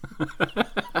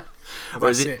 Or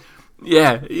is it?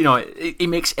 Yeah, he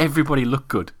makes everybody look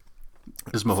good.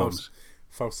 Does Mahomes?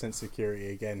 False sense of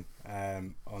security again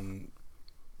on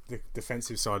the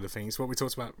defensive side of things. What we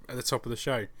talked about at the top of the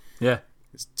show. Yeah.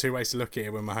 There's two ways to look at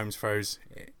it when Mahomes throws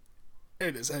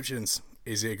interceptions.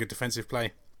 Is it a good defensive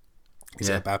play? Is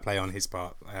it a bad play on his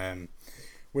part?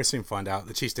 We'll soon find out.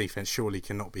 The Chiefs' defense surely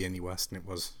cannot be any worse than it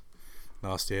was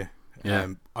last year.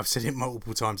 Yeah. I've said it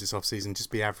multiple times this offseason.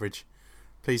 Just be average.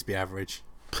 Please be average.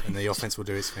 And the offense will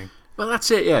do its thing. Well, that's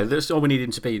it. Yeah, that's all we need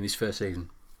him to be in this first season,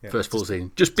 full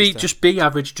season. Just be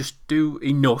average. Just do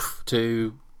enough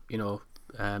to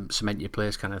cement your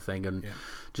place, kind of thing, and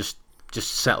just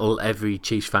settle every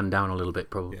Chiefs fan down a little bit,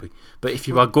 probably. Yeah. But if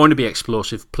you are going to be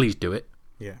explosive, please do it.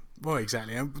 Yeah, well,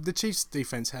 exactly. And the Chiefs'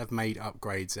 defense have made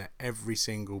upgrades at every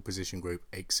single position group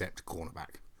except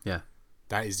cornerback. Yeah.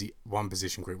 That is the one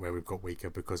position group where we've got weaker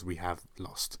because we have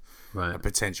lost a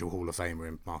potential Hall of Famer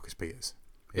in Marcus Peters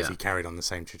if he carried on the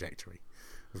same trajectory,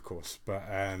 of course. But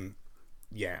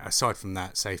aside from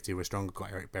that, safety we're stronger.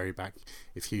 Got Eric Berry back.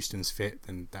 If Houston's fit,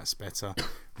 then that's better.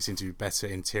 We seem to be better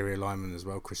interior linemen as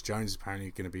well. Chris Jones is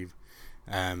apparently going to be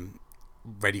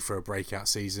ready for a breakout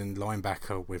season.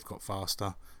 Linebacker we've got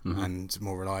faster and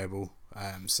more reliable.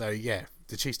 The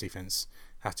Chiefs defense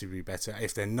have to be better.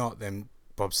 If they're not, then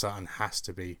Bob Sutton has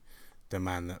to be the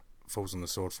man that falls on the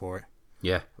sword for it.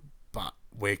 Yeah. But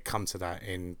we'll come to that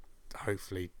in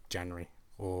hopefully January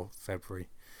or February.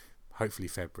 Hopefully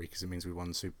February, because it means we won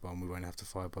the Super Bowl and we won't have to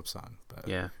fire Bob Sutton. But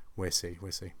we'll see.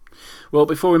 Well,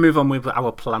 before we move on with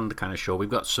our planned kind of show, we've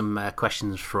got some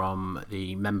questions from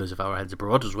the members of Our Heads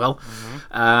Abroad as well.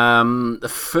 The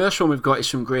first one we've got is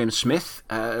from Graham Smith.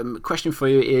 Question for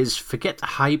you is, forget the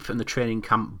hype and the training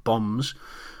camp bombs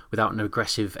without an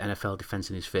aggressive NFL defense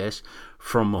in his face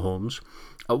from Mahomes.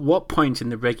 At what point in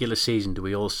the regular season do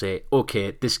we all say,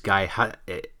 okay, this guy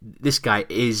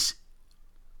is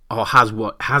or has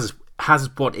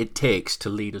what it takes to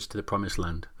lead us to the promised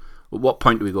land? At what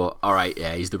point do we go, all right,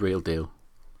 yeah, he's the real deal?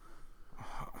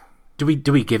 Do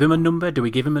we give him a number? Do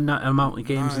we give him an amount of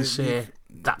games and say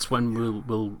that's when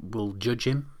we'll judge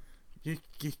him? You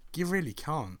really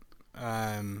can't.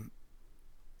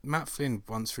 Matt Flynn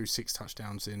once threw 6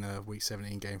 touchdowns in a Week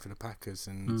 17 game for the Packers,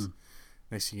 and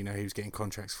next thing you know, he was getting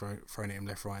contracts thrown at him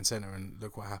left, right, and centre. And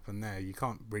look what happened there. You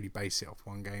can't really base it off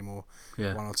one game or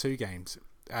 1 or 2 games.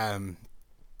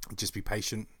 Just be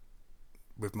patient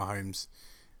with Mahomes,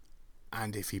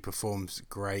 and if he performs,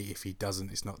 great. If he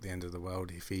doesn't, it's not the end of the world.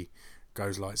 If he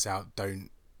goes lights out, don't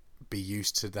be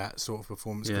used to that sort of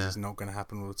performance, because it's not going to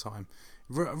happen all the time.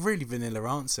 A really vanilla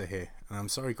answer here, and I'm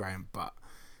sorry, Graham, but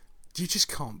you just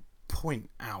can't point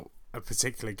out a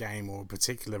particular game or a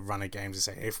particular run of games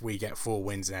and say, if we get 4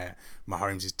 wins there,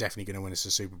 Mahomes is definitely going to win us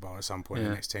a Super Bowl at some point in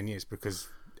the next 10 years, because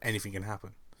anything can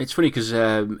happen. It's funny because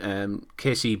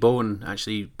Casey Bowen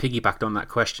actually piggybacked on that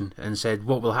question and said,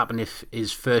 what will happen if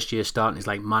his first year starting is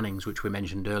like Manning's, which we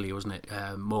mentioned earlier, wasn't it?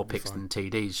 More picks than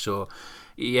TDs. So,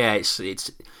 yeah, it's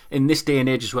in this day and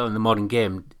age as well, in the modern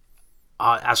game,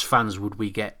 as fans, would we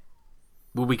get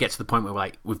to the point where we're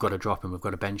like, we've got to drop him, we've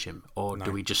got to bench him? Or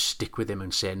do we just stick with him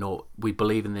and say, no, we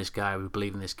believe in this guy, we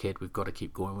believe in this kid, we've got to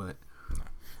keep going with it? No.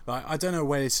 Like, I don't know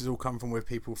where this has all come from, with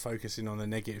people focusing on the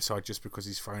negative side just because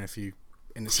he's thrown a few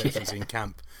interceptions in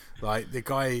camp. Like, the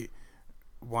guy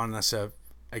won us a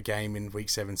game in Week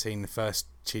 17, the first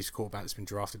Chiefs quarterback that's been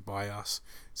drafted by us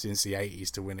since the 80s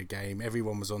to win a game.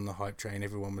 Everyone was on the hype train.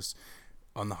 Everyone was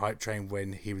on the hype train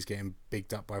when he was getting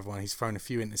bigged up by everyone. He's thrown a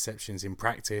few interceptions in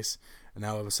practice, and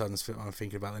now all of a sudden I'm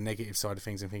thinking about the negative side of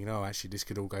things and thinking, oh, actually, this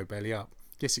could all go belly up.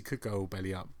 Yes, it could go all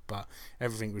belly up, but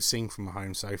everything we've seen from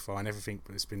Mahomes so far and everything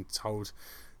that's been told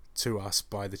to us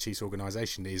by the Chiefs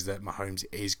organisation is that Mahomes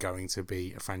is going to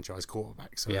be a franchise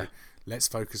quarterback. So let's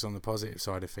focus on the positive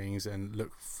side of things and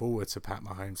look forward to Pat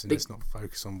Mahomes, and let's not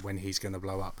focus on when he's going to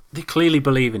blow up. They clearly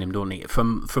believe in him, don't they?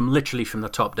 From literally from the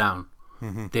top down.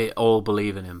 They all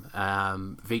believe in him.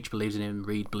 Veach believes in him,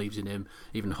 Reed believes in him,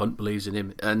 even Hunt believes in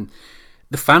him, and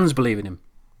the fans believe in him.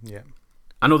 Yeah.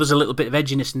 I know there's a little bit of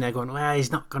edginess in there going, well,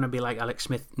 he's not going to be like Alex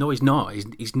Smith. No, he's not.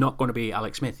 He's not going to be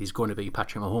Alex Smith. He's going to be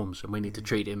Patrick Mahomes, and we need to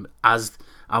treat him as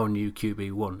our new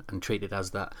QB1 and treat it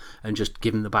as that, and just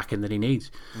give him the backing that he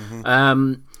needs.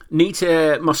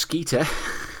 Nita Mosquita,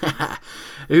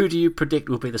 who do you predict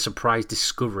will be the surprise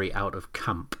discovery out of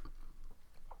camp?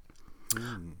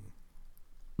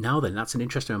 Now then, that's an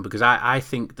interesting one, because I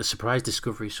think the surprise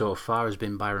discovery so far has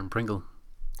been Byron Pringle.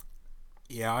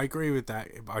 Yeah, I agree with that.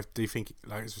 I do think,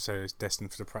 like as we say, it's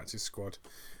destined for the practice squad.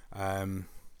 They'll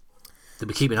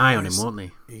be keeping an eye on him, won't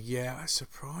they? Yeah, a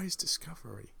surprise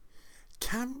discovery.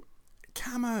 Cam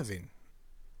Irving.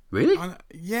 Really?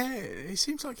 Yeah, it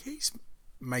seems like he's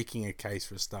making a case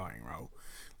for a starting role.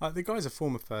 Like, the guy's a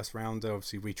former first rounder.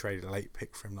 Obviously, we traded a late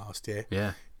pick for him last year.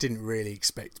 Yeah. Didn't really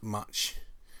expect much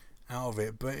out of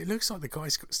it, but it looks like the guy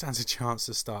stands a chance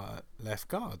to start at left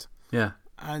guard. Yeah.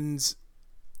 And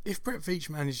if Brett Veach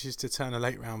manages to turn a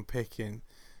late round pick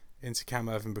into Cam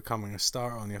Irving becoming a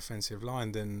starter on the offensive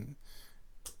line, then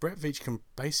Brett Veach can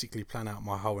basically plan out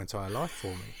my whole entire life for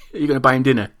me. Are you going to buy him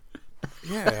dinner?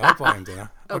 Yeah, I'll buy him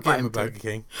dinner. I'll buy get him him a Burger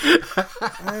King.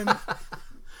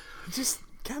 Just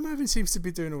Cam Irving seems to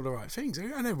be doing all the right things.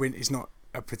 I know it's not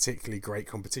a particularly great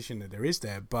competition that there is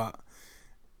there, but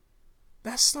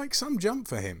that's like some jump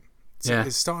for him. So Yeah.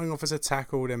 it's starting off as a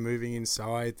tackle, then moving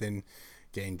inside, then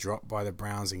getting dropped by the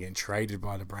Browns and getting traded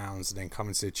by the Browns, and then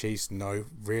coming to the Chiefs, no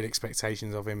real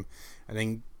expectations of him, and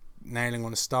then nailing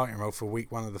on a starting role for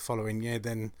week 1 of the following year.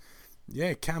 Then,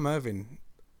 yeah, Cam Irving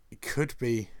could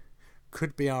be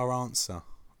our answer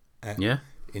at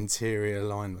interior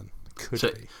lineman. Could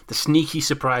be. The sneaky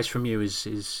surprise from you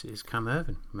is Cam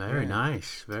Irving. Very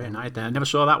nice. Very nice. I never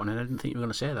saw that one, and I didn't think you were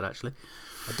going to say that, actually.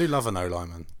 I do love an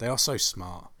O-lineman. They are so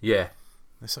smart. Yeah.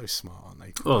 They're so smart, aren't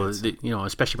they? Well,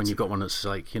 especially when you've got one that's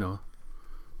like, a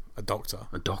doctor.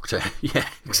 a doctor. Yeah,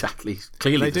 exactly.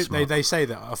 Clearly, They say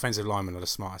that offensive linemen are the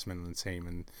smartest men on the team,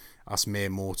 and us mere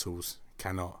mortals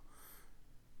cannot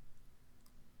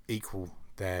equal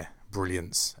their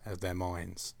brilliance of their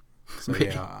minds. So Really?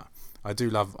 yeah, I do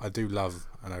love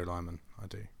an O-lineman. I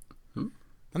do,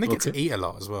 and they get to eat a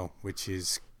lot as well, which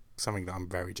is something that I'm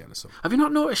very jealous of. Have you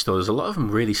not noticed though? There's a lot of them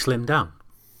really slimmed down.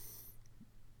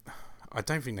 I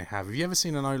don't think they have. Have you ever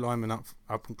seen an O-lineman up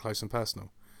close and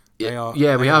personal? We have.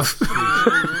 huge.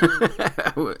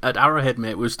 At Arrowhead,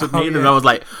 mate, we stood near them, and I was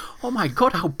like, "Oh my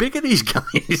god, how big are these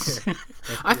guys?"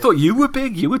 I thought you were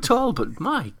big, you were tall, but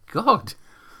my god,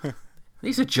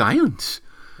 these are giants.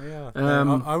 Yeah,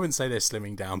 I wouldn't say they're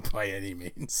slimming down by any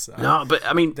means. No, but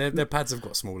I mean, their pads have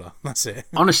got smaller. That's it.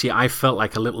 Honestly, I felt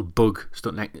like a little bug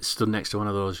stood next to one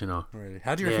of those. Really?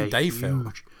 How do you reckon Dave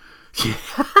felt? Yeah.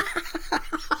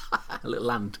 A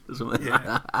little ant or something like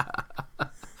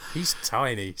that. He's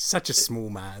tiny, such a small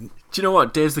man. Do you know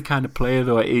what? Dave's the kind of player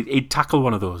though. He'd tackle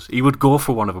one of those. He would go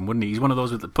for one of them, wouldn't he? He's one of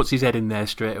those that puts his head in there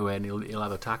straight away, and he'll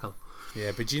have a tackle.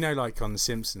 Yeah, but do you know, like on The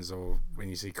Simpsons, or when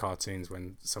you see cartoons,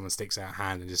 when someone sticks out a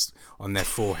hand and just on their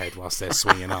forehead whilst they're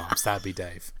swinging arms, that'd be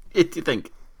Dave. Do you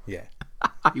think? Yeah.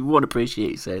 I won't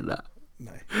appreciate you saying that.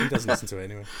 No, he doesn't listen to it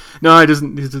anyway. No, he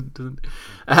doesn't.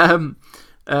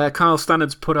 Carl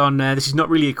Stannard's put on, this is not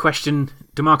really a question.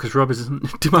 Demarcus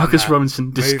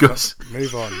Robinson, discuss.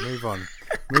 Move on from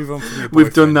your boyfriend.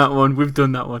 We've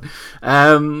done that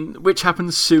one. Which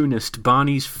happens soonest,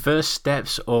 Barney's first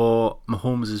steps or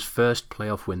Mahomes' first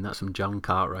playoff win? That's from John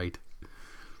Cartwright.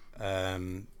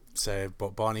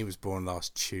 But Barney was born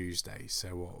last Tuesday, so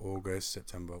what, August,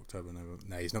 September, October, November.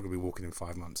 No, he's not going to be walking in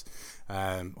 5 months.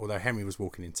 Although Henry was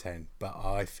walking in 10, but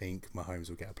I think Mahomes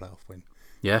will get a playoff win.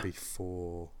 Yeah.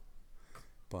 Before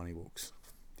Barney walks.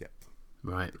 Yep.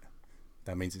 Right.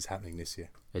 That means it's happening this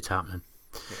year. It's happening.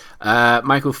 Yeah.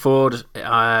 Michael Ford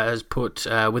has put,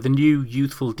 with a new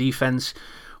youthful defence,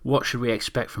 what should we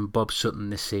expect from Bob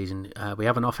Sutton this season? We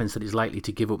have an offence that is likely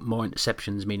to give up more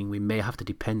interceptions, meaning we may have to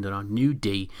depend on our new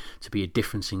D to be a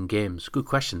difference in games. Good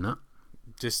question, that.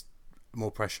 Just more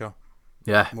pressure.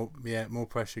 Yeah. More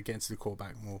pressure, getting to the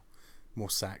quarterback, more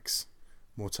sacks,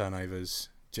 more turnovers,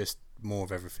 just more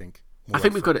of everything. I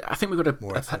think we've got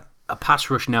a pass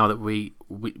rush now that we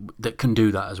that can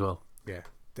do that as well. Yeah.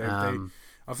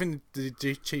 I think the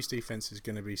Chiefs defense is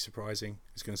going to be surprising.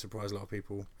 It's going to surprise a lot of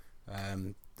people.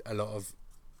 A lot of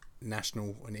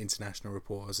national and international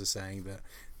reporters are saying that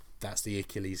that's the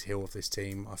Achilles heel of this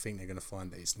team. I think they're going to find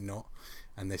that it's not,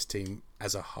 and this team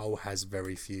as a whole has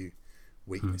very few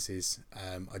weaknesses.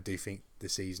 I do think the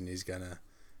season is going to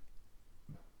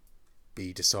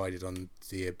be decided on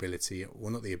the ability,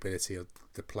 well, not the ability, of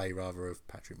the play rather of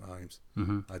Patrick Mahomes.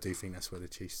 I do think that's where the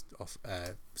Chiefs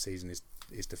season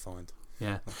is defined.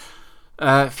 Yeah.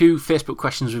 A few Facebook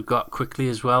questions we've got quickly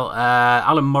as well.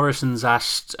 Alan Morrison's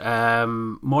asked,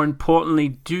 more importantly,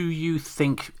 do you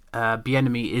think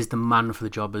Bieniemy is the man for the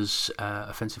job as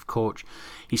offensive coach?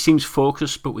 He seems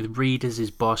focused, but with Reid as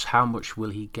his boss, how much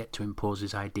will he get to impose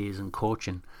his ideas and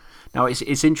coaching? Now, it's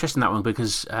interesting, that one,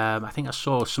 because I think I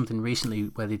saw something recently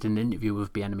where they did an interview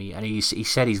with Bieniemy, and he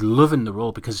said he's loving the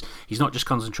role because he's not just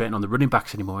concentrating on the running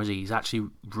backs anymore, is he? He's actually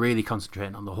really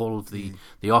concentrating on the whole of the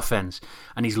offense,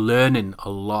 and he's learning a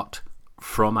lot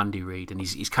from Andy Reid, and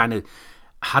he's kind of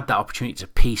had that opportunity to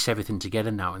piece everything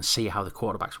together now and see how the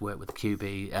quarterbacks work with the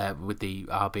QB, with the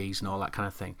RBs and all that kind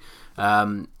of thing.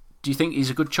 Do you think he's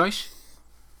a good choice?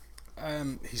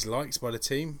 He's liked by the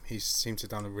team. He seems to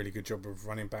have done a really good job of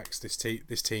running backs. This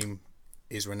team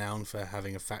is renowned for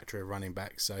having a factory of running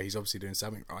backs, so he's obviously doing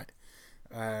something right.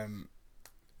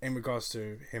 In regards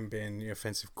to him being the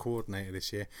offensive coordinator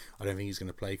this year, I don't think he's going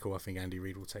to play call. I think Andy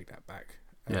Reid will take that back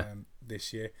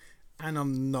this year. And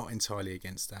I'm not entirely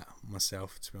against that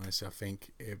myself, to be honest. I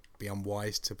think it'd be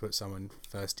unwise to put someone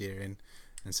first year in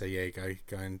and say, yeah,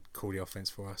 go and call the offense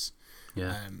for us.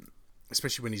 Yeah.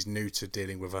 Especially when he's new to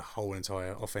dealing with a whole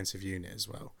entire offensive unit as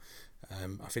well.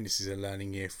 I think this is a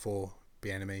learning year for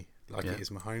Bieniemy, like it is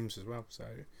Mahomes as well. So,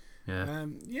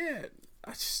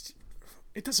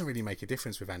 it doesn't really make a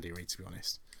difference with Andy Reid, to be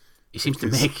honest. He seems to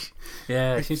make,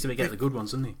 he seems to be getting the good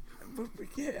ones, doesn't he?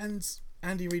 Yeah, and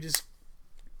Andy Reid is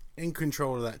in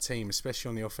control of that team, especially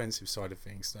on the offensive side of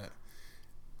things. That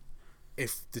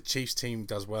if the Chiefs team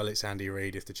does well, it's Andy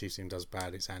Reid. If the Chiefs team does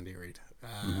bad, it's Andy Reid.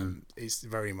 It's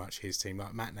very much his team.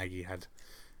 Like Matt Nagy had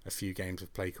a few games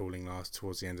of play calling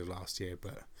towards the end of last year,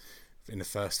 but in the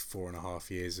first 4.5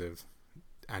 years of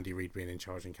Andy Reid being in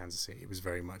charge in Kansas City, it was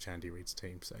very much Andy Reid's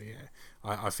team. So yeah,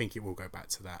 I think it will go back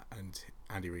to that, and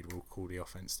Andy Reid will call the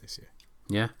offense this year.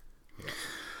 Yeah.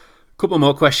 Couple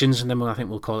more questions, and then I think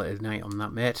we'll call it a night on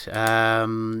that, mate.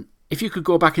 If you could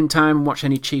go back in time and watch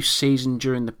any Chiefs season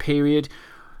during the period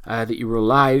that you were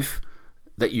alive,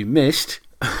 that you missed,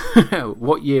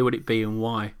 what year would it be and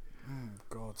why?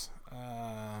 God.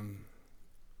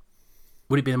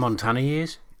 Would it be the Montana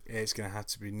years? Yeah, it's going to have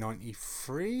to be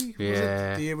 93. Yeah. Was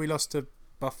it the year we lost to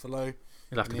Buffalo?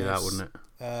 It'd have to be that, wouldn't it?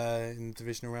 In the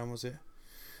divisional round, was it?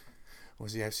 Or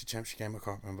was the AFC Championship game? I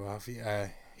can't remember.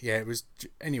 Yeah, it was.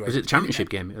 Anyway, was it the championship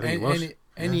game? I think it was.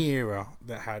 Any era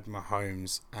that had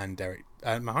Mahomes and Derek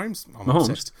Mahomes.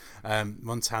 Obsessed.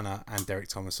 Montana and Derek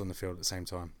Thomas on the field at the same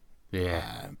time.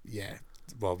 Yeah.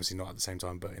 Well, obviously not at the same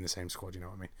time, but in the same squad. You know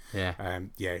what I mean?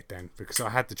 Yeah. Then because I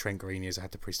had the Trent Green years, I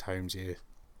had the Priest Holmes year.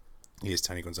 Here's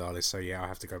Tony Gonzalez. So yeah, I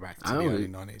have to go back to the early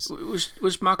 90s.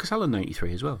 Was Marcus Allen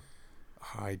 93 as well?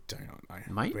 I do not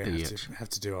know. Might be. Have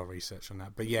to do our research on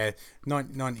that. But yeah,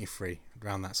 93,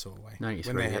 around that sort of way.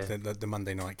 93, when they had the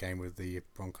Monday night game with the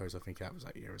Broncos, I think that was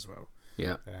that year as well.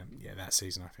 Yeah. That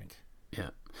season, I think. Yeah.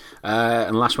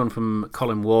 And last one from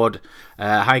Colin Ward.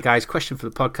 Hi guys, question for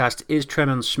the podcast. Is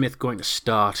Tremon Smith going to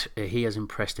start? He has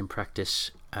impressed in practice.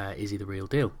 Is he the real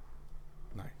deal?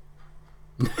 No.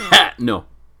 No.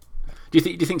 Do you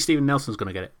think Steven Nelson's going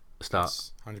to get it? A start?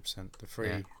 100%. The three.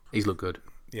 Yeah. He's looked good.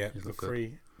 Yeah, the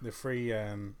three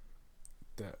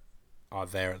that are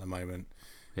there at the moment,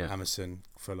 Emerson,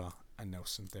 Fuller, and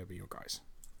Nelson, they'll be your guys.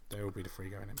 They will be the three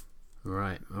going in.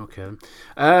 Right, okay.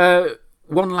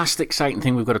 One last exciting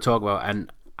thing we've got to talk about, and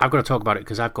I've got to talk about it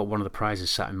because I've got one of the prizes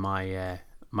sat in my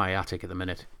attic at the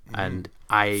minute, and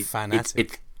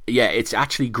it's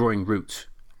actually growing roots.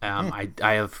 I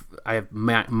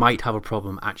might have a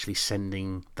problem actually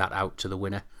sending that out to the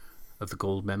winner of the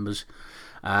gold members.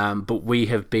 But we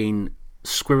have been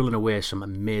squirreling away some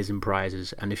amazing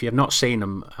prizes, and if you have not seen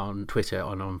them on Twitter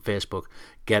or on Facebook,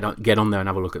 get on there and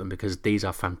have a look at them, because these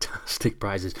are fantastic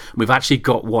prizes. We've actually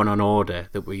got one on order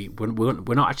that we're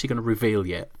not actually going to reveal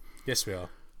yet. Yes, we are.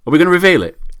 Are we going to reveal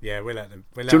it? Yeah, we'll let them.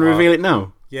 Do you want to reveal it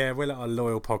now? Yeah, we'll let our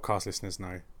loyal podcast listeners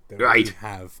know that we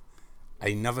have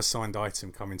another signed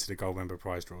item coming to the gold member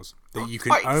prize draws that you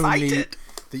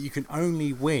can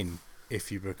only win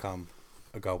if you become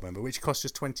a gold member, which costs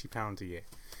us £20 a year.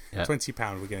 Yeah.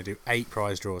 £20. We're going to do 8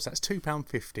 prize draws. That's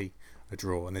 £2.50 a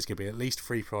draw, and there's going to be at least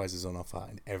 3 prizes on offer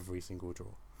in every single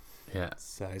draw. Yeah.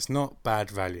 So it's not bad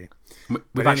value.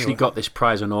 We've actually got this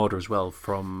prize on order as well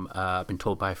from I've been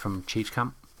told from Chiefs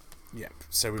Camp. Yeah.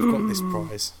 So we've got this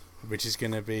prize, which is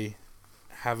going to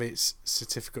have its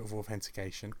certificate of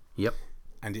authentication. Yep.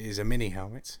 And it is a mini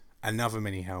helmet, another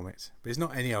mini helmet, but it's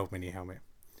not any old mini helmet.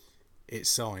 It's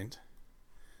signed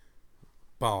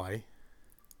by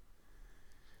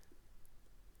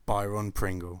Byron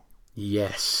Pringle.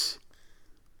 Yes.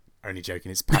 Only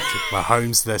joking, it's Patrick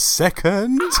Mahomes the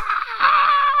second.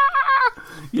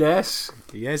 Yes.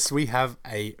 Yes, we have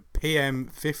a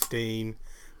PM15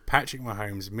 Patrick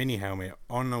Mahomes mini helmet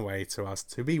on the way to us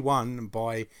to be won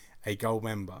by a gold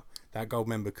member. That gold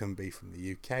member can be from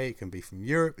the UK, it can be from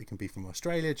Europe, it can be from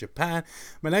Australia, Japan,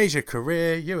 Malaysia,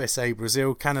 Korea, USA,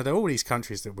 Brazil, Canada, all these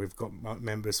countries that we've got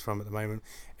members from at the moment.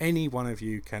 Any one of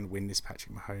you can win this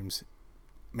Patrick Mahomes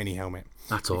mini helmet.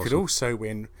 That's awesome. You could also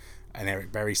win an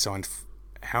Eric Berry signed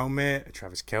helmet, a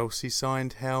Travis Kelce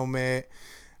signed helmet.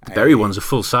 The Berry one's a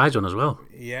full size one as well.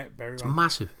 Yeah, Berry it's one.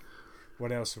 Massive.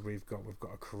 What else have we got? We've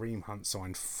got a Kareem Hunt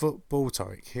signed football,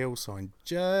 Tyreek Hill signed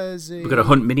jersey. We've got a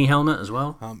Hunt mini helmet as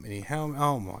well. Hunt mini helmet.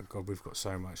 Oh my God, we've got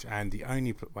so much. And the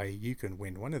only way you can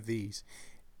win one of these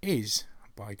is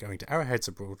by going to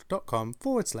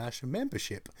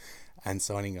arrowheadsabroad.com/membership and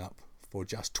signing up for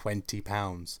just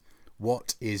 £20.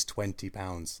 What is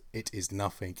 £20? It is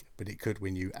nothing, but it could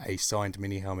win you a signed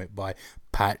mini helmet by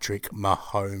Patrick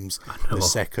Mahomes, the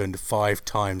second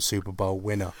 5-time Super Bowl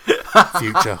winner,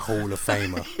 future Hall of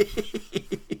Famer.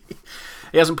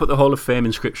 He hasn't put the Hall of Fame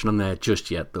inscription on there just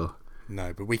yet, though.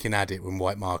 No, but we can add it with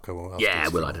white marker. Yeah,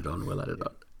 we'll add it on.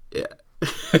 Yeah.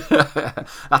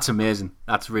 That's amazing.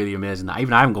 That's really amazing.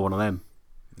 Even I haven't got one of them.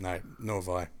 No, nor have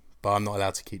I. But I'm not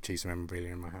allowed to keep Chiefs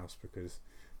memorabilia in my house because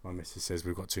my missus says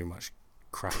we've got too much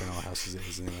crap in our house as it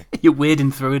is anyway. You're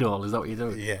wading through it all, is that what you're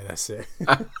doing? Yeah, that's it.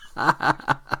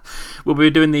 Well, we're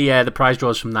doing the prize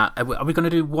draws from that. Are we going to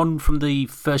do one from the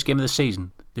first game of the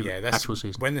season? That's actual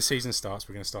season. When the season starts,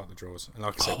 we're going to start the draws. And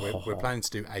like I said, we're planning to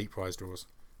do 8 prize draws.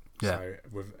 Yeah.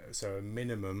 So a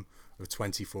minimum of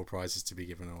 24 prizes to be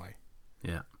given away.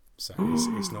 Yeah. So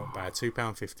it's not bad.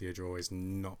 £2.50 a draw is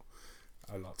not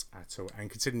a lot at all. And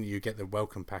considering you get the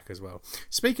welcome pack as well.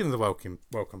 Speaking of the welcome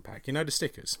pack, you know the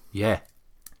stickers? Yeah.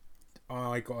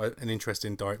 I got an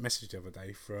interesting direct message the other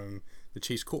day from the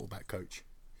Chiefs quarterback coach.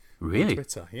 Really? On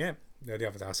Twitter, yeah. The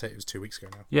other day, I said it was 2 weeks ago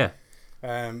now. Yeah.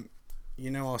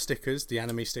 You know our stickers, the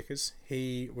anime stickers?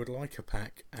 He would like a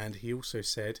pack, and he also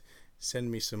said, send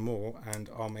me some more, and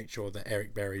I'll make sure that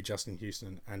Eric Berry, Justin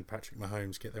Houston, and Patrick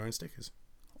Mahomes get their own stickers.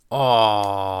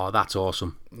 Oh, that's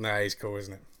awesome. Nah, he's cool,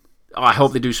 isn't it? Oh, I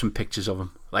hope they do some pictures of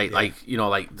them, like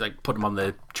put them on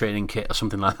the training kit or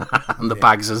something like that, and the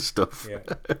bags and stuff. Yeah.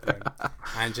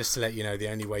 And just to let you know, the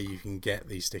only way you can get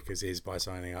these stickers is by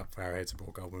signing up for Arrowheads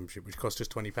Abroad Gold membership, which costs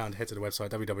just £20. Head to the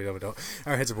website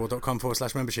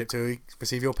www.arrowheadsabroad.com/membership to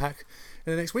receive your pack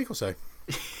in the next week or so.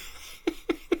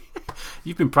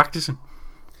 You've been practicing.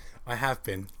 I have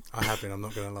been. I'm not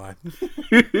going to lie.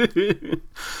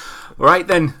 Right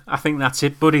then, I think that's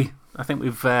it, buddy. I think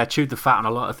we've chewed the fat on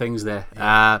a lot of things there.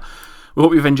 Yeah. We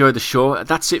hope you've enjoyed the show.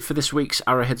 That's it for this week's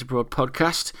Arrowheads Abroad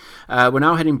podcast. We're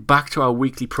now heading back to our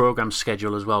weekly programme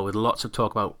schedule as well, with lots of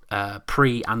talk about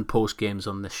pre- and post-games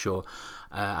on this show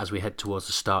as we head towards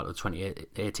the start of the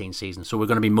 2018 season. So we're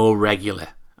going to be more regular.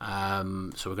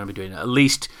 So we're going to be doing at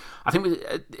least, I think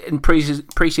in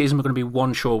pre-season we're going to be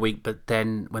 1 show a week, but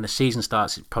then when the season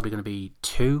starts it's probably going to be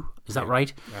 2. Is that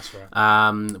right? That's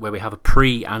right. Where we have a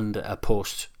pre and a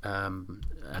post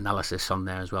analysis on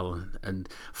there as well, and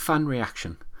fan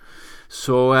reaction.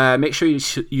 So make sure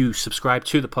you subscribe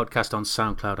to the podcast on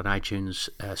SoundCloud and iTunes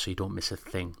so you don't miss a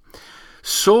thing.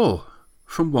 So,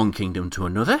 from one kingdom to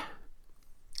another.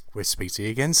 We'll speak to you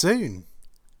again soon.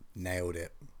 Nailed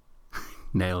it.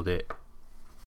 Nailed it.